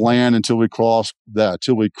a plan until we cross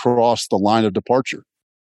the line of departure.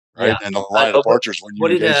 Right. Yeah. And the line of departure is when you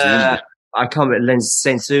engage the enemy. I can't remember, Len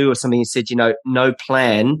Sun Tzu or something, he said, no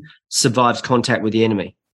plan survives contact with the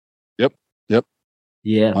enemy. Yep.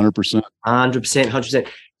 Yeah. 100%. 100%.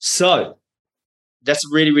 So that's a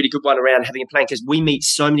really, really good one around having a plan, because we meet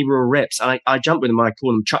so many rural reps. I jump with them. I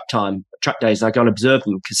call them truck days. And I go and observe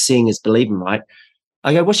them, because seeing is believing, right?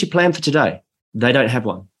 I go, what's your plan for today? They don't have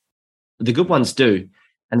one. The good ones do.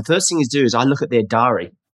 And the first thing is I look at their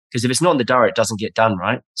diary, because if it's not in the diary, it doesn't get done,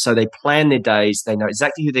 right? So they plan their days. They know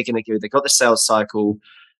exactly who they're going to go. They've got the sales cycle.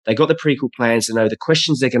 They've got the pre-call plans. They know the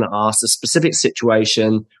questions they're going to ask, the specific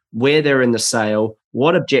situation, where they're in the sale,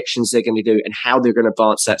 what objections they're going to do, and how they're going to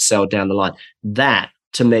advance that sale down the line. That,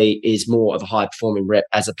 to me, is more of a high-performing rep,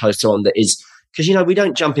 as opposed to one that is – because, we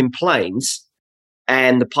don't jump in planes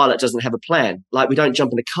and the pilot doesn't have a plan. Like, we don't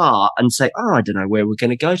jump in a car and say, I don't know where we're going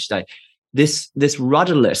to go today. This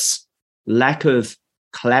rudderless lack of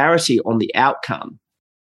clarity on the outcome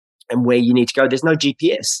and where you need to go. There's no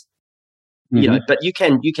GPS, but you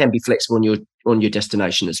can be flexible on your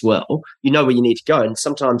destination as well. You know where you need to go, and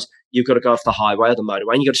sometimes you've got to go off the highway or the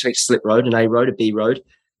motorway, and you've got to take a slip road, an A road, a B road,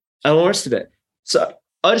 and all the rest of it. So,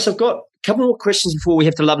 Otis, I've got a couple more questions before we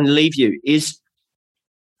have to love and leave you.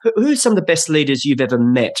 Who are some of the best leaders you've ever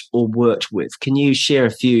met or worked with? Can you share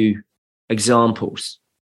a few examples?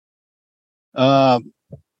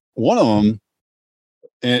 One of them,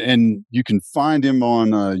 and you can find him on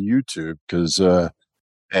YouTube, because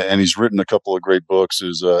and he's written a couple of great books,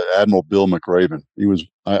 is Admiral Bill McRaven.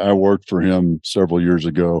 I worked for him several years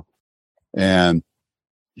ago, and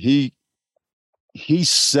he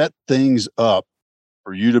set things up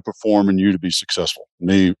for you to perform and you to be successful.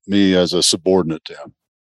 Me as a subordinate to him.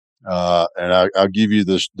 And I'll give you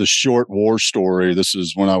the short war story. This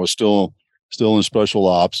is when I was still in special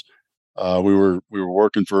ops. We were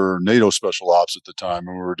working for NATO Special Ops at the time,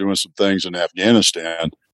 and we were doing some things in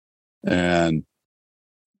Afghanistan, and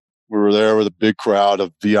we were there with a big crowd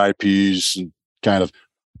of VIPs and kind of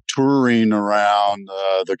touring around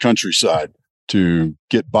the countryside to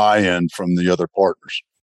get buy-in from the other partners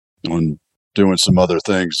on doing some other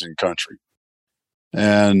things in country.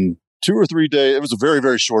 And 2 or 3 days, it was a very,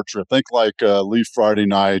 very short trip. Think like leave Friday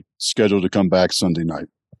night, scheduled to come back Sunday night.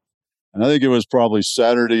 And I think it was probably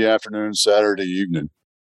Saturday afternoon, Saturday evening.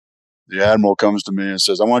 The Admiral comes to me and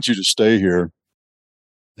says, I want you to stay here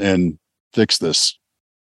and fix this.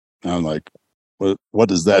 And I'm like, what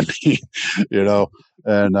does that mean?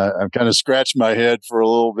 And I kind of scratched my head for a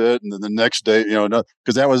little bit. And then the next day,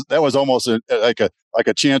 because that was almost like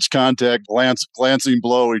a chance contact, glancing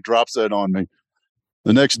blow. He drops that on me.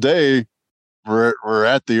 The next day, we're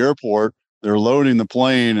at the airport. They're loading the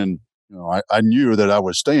plane, and I knew that I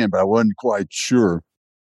was staying, but I wasn't quite sure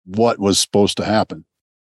what was supposed to happen.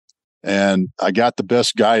 And I got the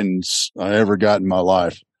best guidance I ever got in my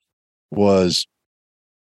life was,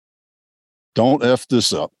 don't F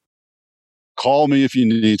this up. Call me if you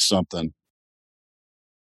need something.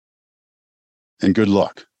 And good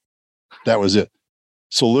luck. That was it.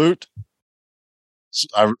 Salute.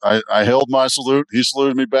 I held my salute. He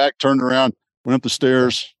saluted me back, turned around, went up the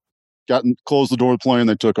stairs, closed the door of the plane,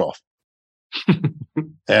 they took off.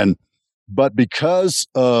 But because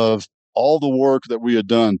of all the work that we had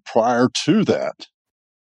done prior to that,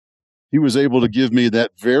 he was able to give me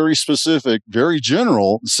that very specific, very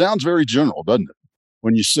general, it sounds very general, doesn't it?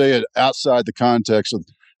 When you say it outside the context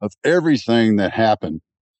of everything that happened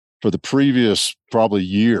for the previous probably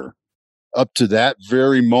year up to that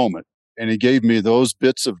very moment. And he gave me those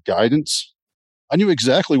bits of guidance. I knew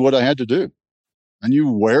exactly what I had to do. I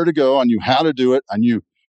knew where to go. I knew how to do it. I knew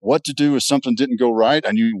what to do if something didn't go right.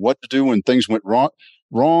 I knew what to do when things went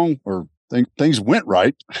wrong or things went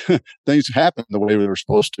right. Things happened the way we were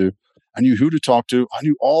supposed to. I knew who to talk to. I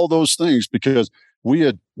knew all those things because we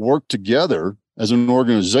had worked together as an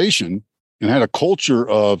organization and had a culture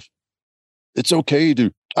of, it's okay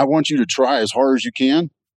I want you to try as hard as you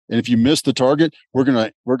can. And if you miss the target, we're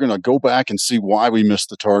gonna go back and see why we missed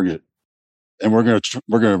the target, and we're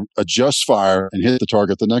gonna adjust fire and hit the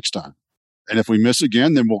target the next time. And if we miss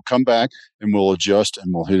again, then we'll come back and we'll adjust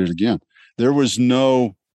and we'll hit it again. There was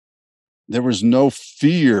no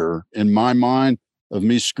fear in my mind of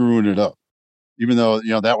me screwing it up, even though,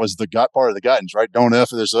 that was the part of the guidance, right? Don't F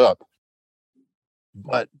this up.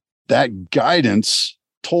 But that guidance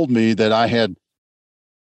told me that I had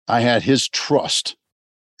his trust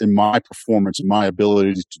in my performance and my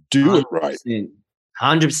ability to do it right.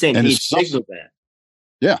 100%. And He signaled that.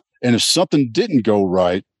 Yeah. And if something didn't go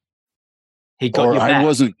right, he got your back. I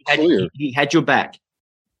wasn't clear. He had your back.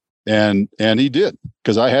 And he did,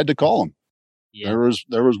 because I had to call him. Yeah.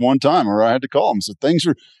 There was one time where I had to call him. So things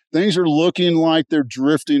are looking like they're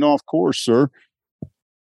drifting off course, sir.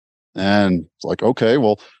 And it's like, okay,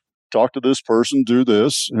 well, talk to this person, do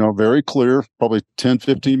this, very clear, probably 10,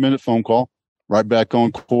 15-minute phone call, right back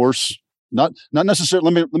on course. Not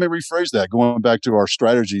necessarily, let me rephrase that, going back to our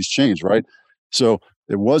strategies change, right? So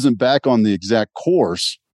it wasn't back on the exact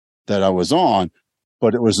course that I was on,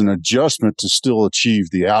 but it was an adjustment to still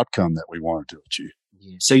achieve the outcome that we wanted to achieve.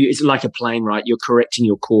 Yeah. So it's like a plane, right? You're correcting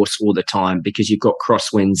your course all the time because you've got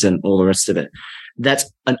crosswinds and all the rest of it.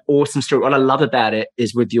 That's an awesome story. What I love about it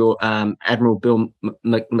is with your Admiral Bill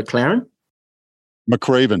McCraven. You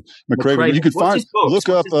could look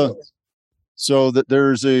up. So that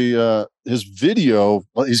there's his video.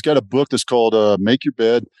 He's got a book that's called "Make Your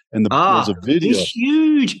Bed," and there's a video. He's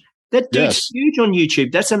huge. That dude's huge on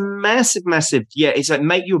YouTube. That's a massive. Yeah, it's like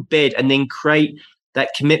make your bed and then create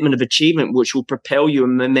that commitment of achievement, which will propel you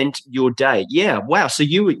and momentum your day. Yeah, wow. So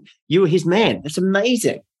you were his man. That's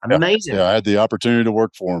amazing. Amazing. Yeah, I had the opportunity to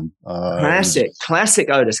work for him. Classic,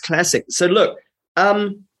 Otis. Classic. So look, what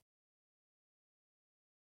are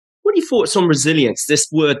your thoughts on resilience? This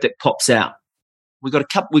word that pops out. We got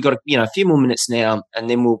a few more minutes now, and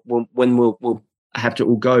then we'll have to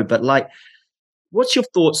all go. But like, what's your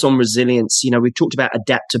thoughts on resilience? We've talked about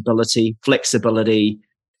adaptability, flexibility,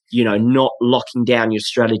 not locking down your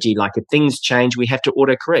strategy. Like if things change, we have to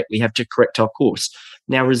autocorrect. We have to correct our course.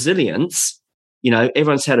 Now, resilience,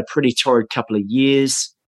 everyone's had a pretty torrid couple of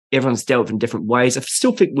years. Everyone's dealt in different ways. I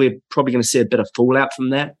still think we're probably going to see a bit of fallout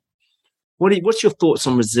from that. What's your thoughts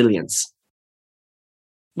on resilience?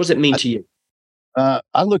 What does it mean to you?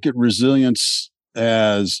 I look at resilience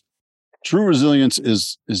as true resilience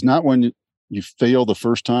is not when you fail the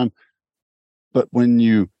first time, but when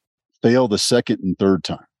you fail the second and third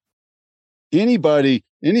time. Anybody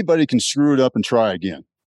can screw it up and try again.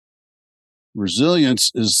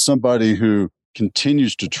 Resilience is somebody who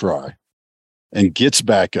continues to try and gets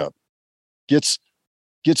back up,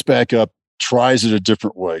 tries it a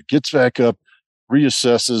different way, gets back up,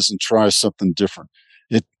 reassesses and tries something different.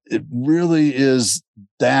 It really is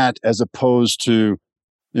that, as opposed to,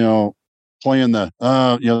 playing the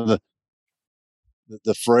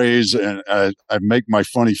phrase, and I make my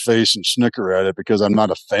funny face and snicker at it because I'm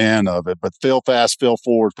not a fan of it, but fail fast, fail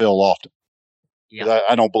forward, fail often. Yeah.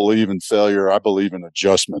 I don't believe in failure. I believe in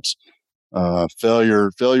adjustments. Failure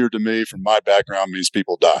to me, from my background, means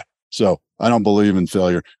people die. So I don't believe in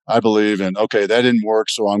failure. I believe in, okay, that didn't work,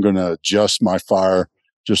 so I'm going to adjust my fire,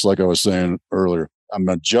 just like I was saying earlier. I'm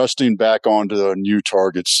adjusting back onto a new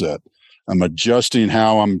target set. I'm adjusting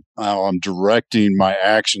how I'm directing my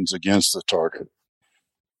actions against the target.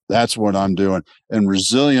 That's what I'm doing. And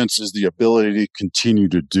resilience is the ability to continue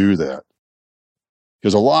to do that.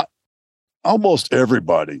 Because almost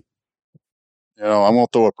everybody, I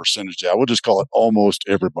won't throw a percentage out. We'll just call it almost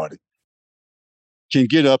everybody can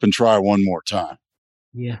get up and try one more time.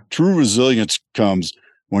 Yeah. True resilience comes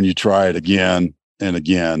when you try it again and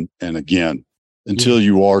again and again until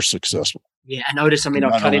you are successful. Yeah. I notice, I'll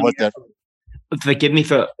cut in. Forgive me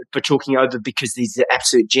for talking over, because these are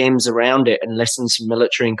absolute gems around it and lessons from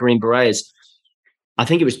military and Green Berets. I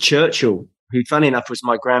think it was Churchill, who, funny enough, was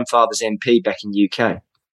my grandfather's MP back in UK.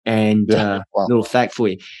 And little fact for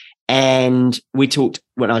you. And we talked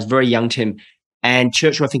when I was very young to him. And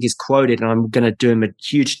Churchill, I think, is quoted, and I'm going to do him a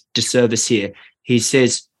huge disservice here. He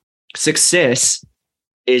says, success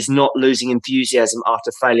is not losing enthusiasm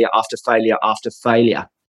after failure, after failure, after failure.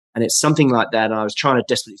 And it's something like that. And I was trying to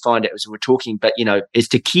desperately find it as we were talking, but, is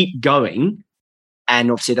to keep going.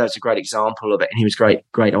 And obviously that was a great example of it. And he was great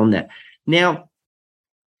on that. Now,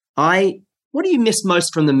 what do you miss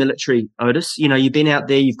most from the military, Otis? You've been out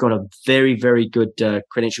there, you've got a very, very good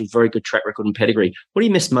credentials, very good track record and pedigree. What do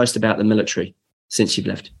you miss most about the military since you've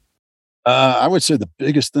left? I would say the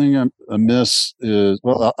biggest thing I miss is,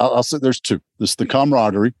 well, I'll say there's two. This the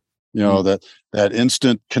camaraderie, that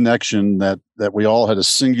instant connection that we all had a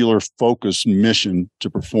singular focus mission to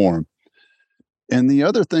perform. And the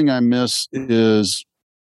other thing I miss is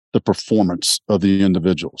the performance of the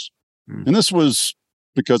individuals. And this was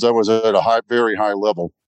because I was at a very high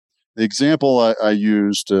level. The example I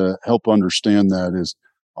use to help understand that is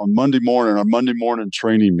on Monday morning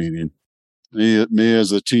training meeting, me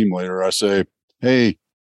as a team leader, I say, hey,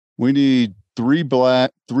 we need 3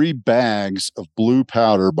 bags of blue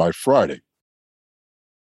powder by Friday.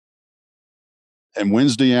 And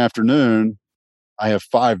Wednesday afternoon, I have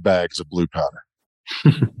 5 bags of blue powder.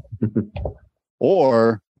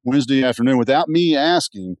 Or Wednesday afternoon, without me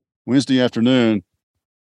asking, Wednesday afternoon,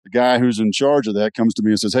 the guy who's in charge of that comes to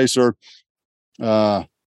me and says, hey, sir,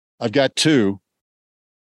 I've got 2.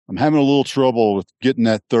 I'm having a little trouble with getting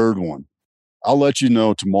that 3rd one. I'll let you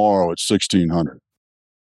know tomorrow at 1600.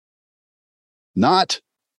 Not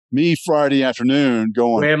me Friday afternoon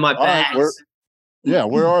going, where are my bags?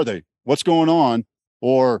 Where are they? What's going on?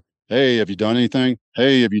 Or, hey, have you done anything?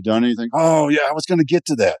 Hey, have you done anything? Oh, yeah, I was going to get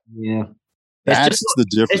to that. Yeah. That's the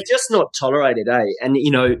difference. It's just not tolerated, eh? And,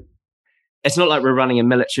 it's not like we're running a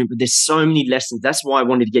military, but there's so many lessons. That's why I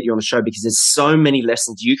wanted to get you on the show, because there's so many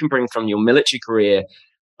lessons you can bring from your military career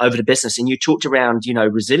over to business. And you talked around,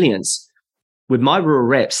 resilience. With my rural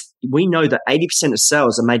reps, we know that 80% of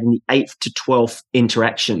sales are made in the 8th to 12th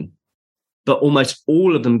interaction, but almost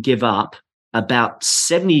all of them give up. About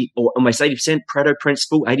 70 or almost 80%, Pareto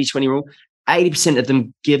principle, 80-20 rule, 80% of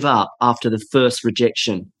them give up after the first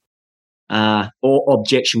rejection or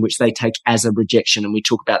objection, which they take as a rejection. And we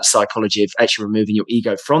talk about the psychology of actually removing your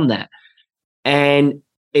ego from that. And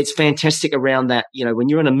it's fantastic around that. When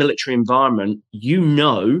you're in a military environment,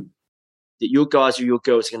 that your guys or your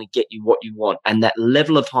girls are going to get you what you want. And that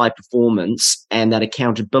level of high performance and that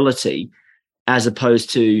accountability, as opposed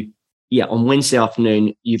to, on Wednesday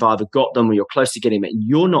afternoon, you've either got them or you're close to getting them.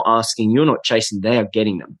 You're not asking, you're not chasing, they are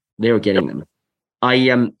getting them. They're getting them.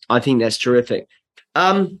 I think that's terrific.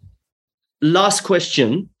 Last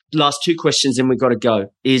question, last 2 questions, and we've got to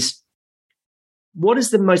go, is what is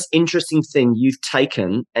the most interesting thing you've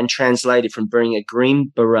taken and translated from being a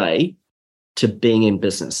Green Beret to being in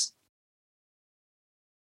business?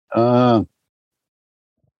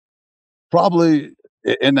 Probably,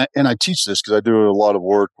 and I teach this because I do a lot of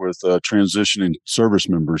work with transitioning service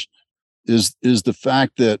members, is the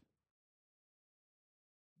fact that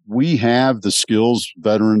we have the skills,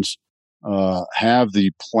 veterans have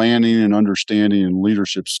the planning and understanding and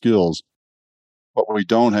leadership skills. What we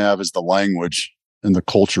don't have is the language and the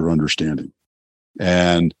culture understanding.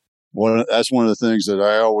 And that's one of the things that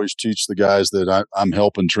I always teach the guys that I'm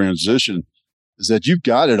helping transition, is that you've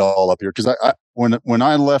got it all up here. Because when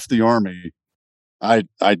I left the Army,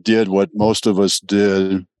 I did what most of us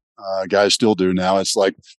did, guys still do now. It's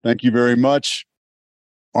like, thank you very much,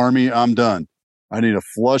 Army, I'm done. I need to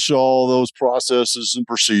flush all those processes and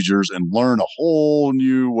procedures and learn a whole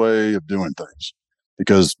new way of doing things,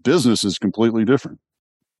 because business is completely different.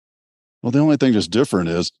 Well, the only thing that's different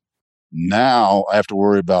is now I have to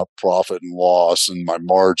worry about profit and loss and my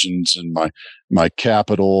margins and my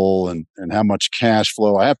capital and how much cash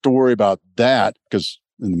flow. I have to worry about that, because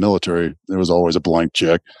in the military, there was always a blank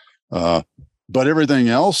check. But everything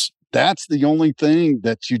else, that's the only thing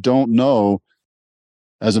that you don't know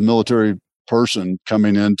as a military person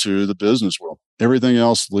coming into the business world. Everything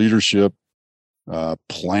else, leadership,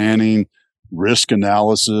 planning, risk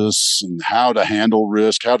analysis, and how to handle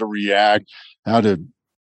risk, how to react, how to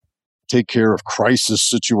take care of crisis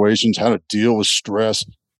situations, how to deal with stress,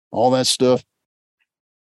 all that stuff.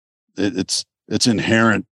 It's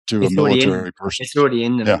inherent to a military person. It's already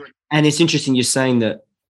in them. Yeah. And it's interesting you're saying that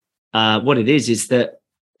what it is that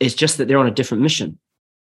it's just that they're on a different mission.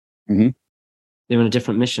 Mm-hmm. They're on a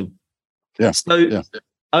different mission. Yeah. So,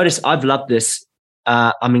 Otis, I've loved this.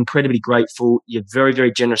 I'm incredibly grateful. You're very,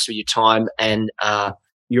 very generous with your time and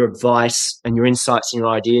your advice and your insights and your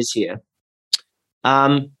ideas here.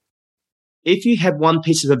 If you had one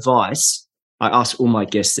piece of advice, I ask all my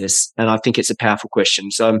guests this, and I think it's a powerful question.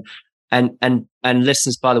 So, and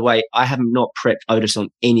listeners, by the way, I haven't not prepped Otis on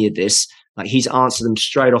any of this. Like, he's answered them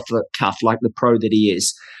straight off the cuff, like the pro that he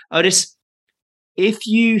is. Otis, if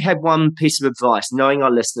you had one piece of advice, knowing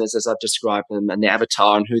our listeners as I've described them and their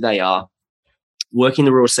avatar and who they are, working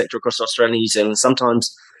the rural sector across Australia, New Zealand,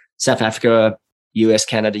 sometimes South Africa, US,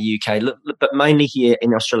 Canada, UK, but mainly here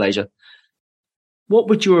in Australasia, what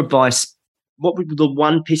would the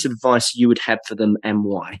one piece of advice you would have for them and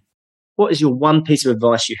why? What is your one piece of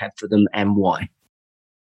advice you have for them and why?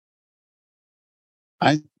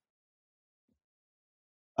 I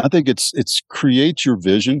think it's create your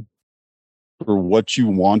vision for what you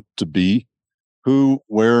want to be, who,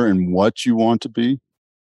 where, and what you want to be.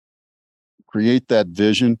 Create that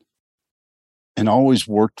vision and always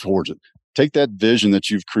work towards it. Take that vision that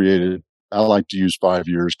you've created. I like to use 5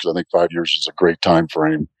 years because I think 5 years is a great time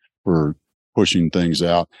frame for pushing things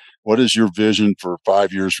out. What is your vision for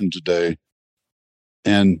 5 years from today?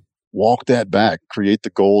 And walk that back, create the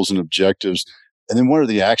goals and objectives. And then what are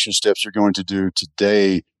the action steps you're going to do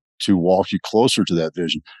today to walk you closer to that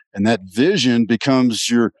vision? And that vision becomes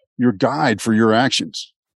your guide for your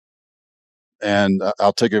actions. And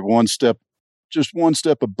I'll take it just one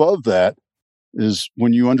step above that is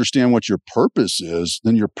when you understand what your purpose is,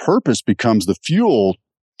 then your purpose becomes the fuel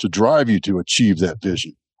to drive you to achieve that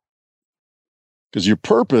vision. Because your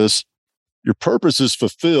purpose is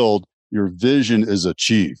fulfilled, your vision is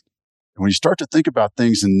achieved. And when you start to think about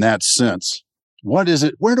things in that sense, what is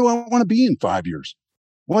it? Where do I want to be in 5 years?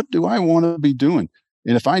 What do I want to be doing?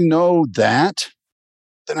 And if I know that,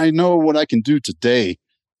 then I know what I can do today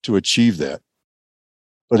to achieve that.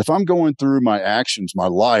 But if I'm going through my actions, my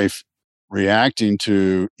life, reacting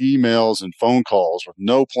to emails and phone calls with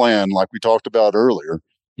no plan, like we talked about earlier,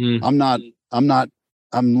 I'm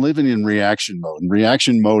living in reaction mode. And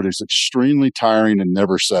reaction mode is extremely tiring and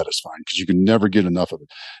never satisfying because you can never get enough of it.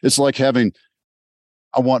 It's like having,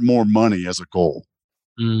 I want more money as a goal,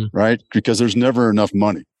 right? Because there's never enough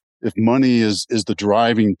money. If money is the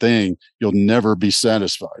driving thing, you'll never be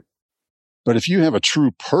satisfied. But if you have a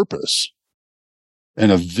true purpose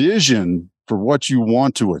and a vision for what you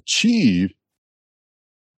want to achieve,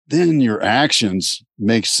 then your actions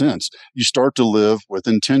make sense. You start to live with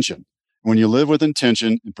intention. When you live with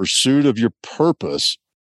intention in pursuit of your purpose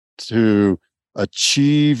to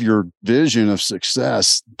achieve your vision of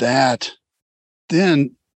success, that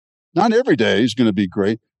then not every day is going to be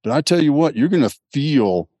great, but I tell you what, you're going to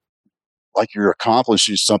feel like you're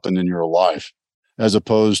accomplishing something in your life as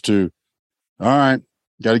opposed to, all right,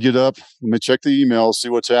 got to get up. Let me check the emails, see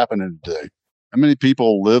what's happening today. How many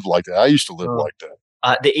people live like that? I used to live like that.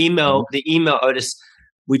 The email, Otis,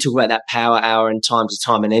 we talk about that power hour and time to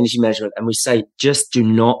time and energy management. And we say, just do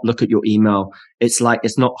not look at your email. It's like,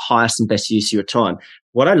 it's not highest and best use of your time.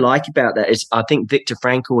 What I like about that is I think Viktor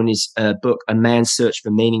Frankl in his book, A Man's Search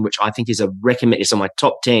for Meaning, which I think is it's on my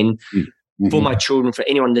top 10 for my children, for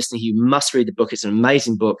anyone listening, you must read the book. It's an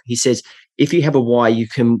amazing book. He says, if you have a why, you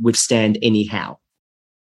can withstand any how.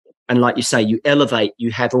 And like you say, you elevate,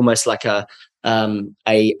 you have almost like a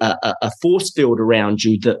force field around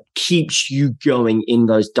you that keeps you going in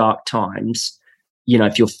those dark times. You know,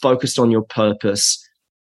 if you're focused on your purpose,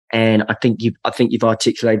 and I think you've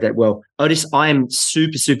articulated that well. Otis, I am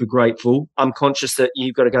super, super grateful. I'm conscious that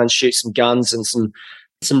you've got to go and shoot some guns and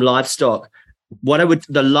some livestock.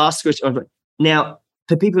 The last question now,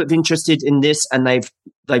 for people that are interested in this and they've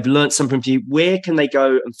learned something from you, where can they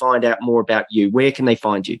go and find out more about you? Where can they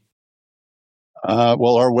find you?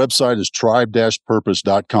 Well, our website is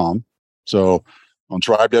tribe-purpose.com. So on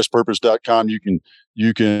tribe-purpose.com,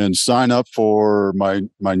 you can sign up for my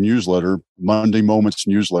newsletter, Monday Moments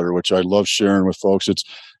newsletter, which I love sharing with folks. It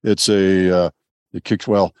kicks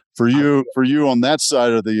well for you on that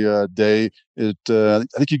side of the day. I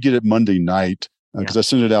think you get it Monday night because I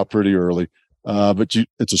send it out pretty early. But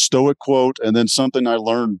it's a Stoic quote and then something I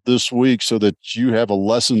learned this week so that you have a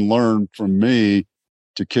lesson learned from me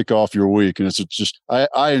to kick off your week. And it's just,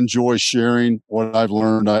 I enjoy sharing what I've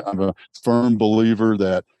learned. I'm a firm believer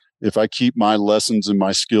that if I keep my lessons and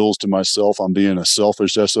my skills to myself, I'm being a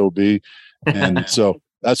selfish SOB. And so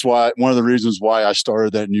that's why, one of the reasons why I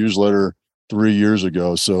started that newsletter 3 years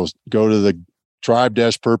ago. So go to the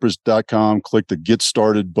tribe-purpose.com, click the Get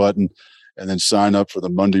Started button, and then sign up for the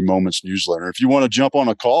Monday Moments newsletter. If you want to jump on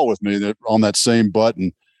a call with me on that same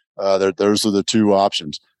button, those are the two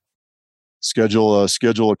options. Schedule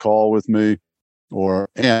a call with me,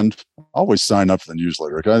 and always sign up for the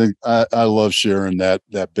newsletter. I think I love sharing that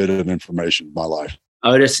bit of information in my life.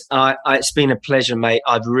 Otis, it's been a pleasure, mate.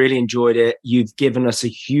 I've really enjoyed it. You've given us a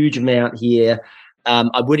huge amount here.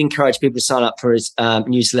 I would encourage people to sign up for his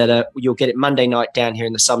newsletter. You'll get it Monday night down here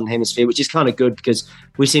in the Southern Hemisphere, which is kind of good because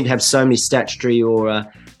we seem to have so many statutory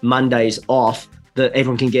or Mondays off that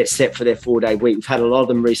everyone can get set for their 4-day week. We've had a lot of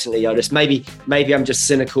them recently, Otis. Maybe I'm just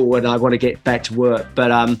cynical and I want to get back to work.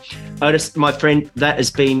 But Otis, my friend, that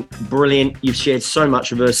has been brilliant. You've shared so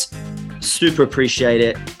much with us. Super appreciate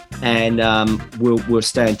it. And we'll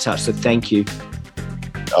stay in touch. So thank you.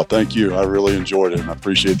 Oh, thank you. I really enjoyed it and I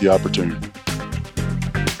appreciate the opportunity.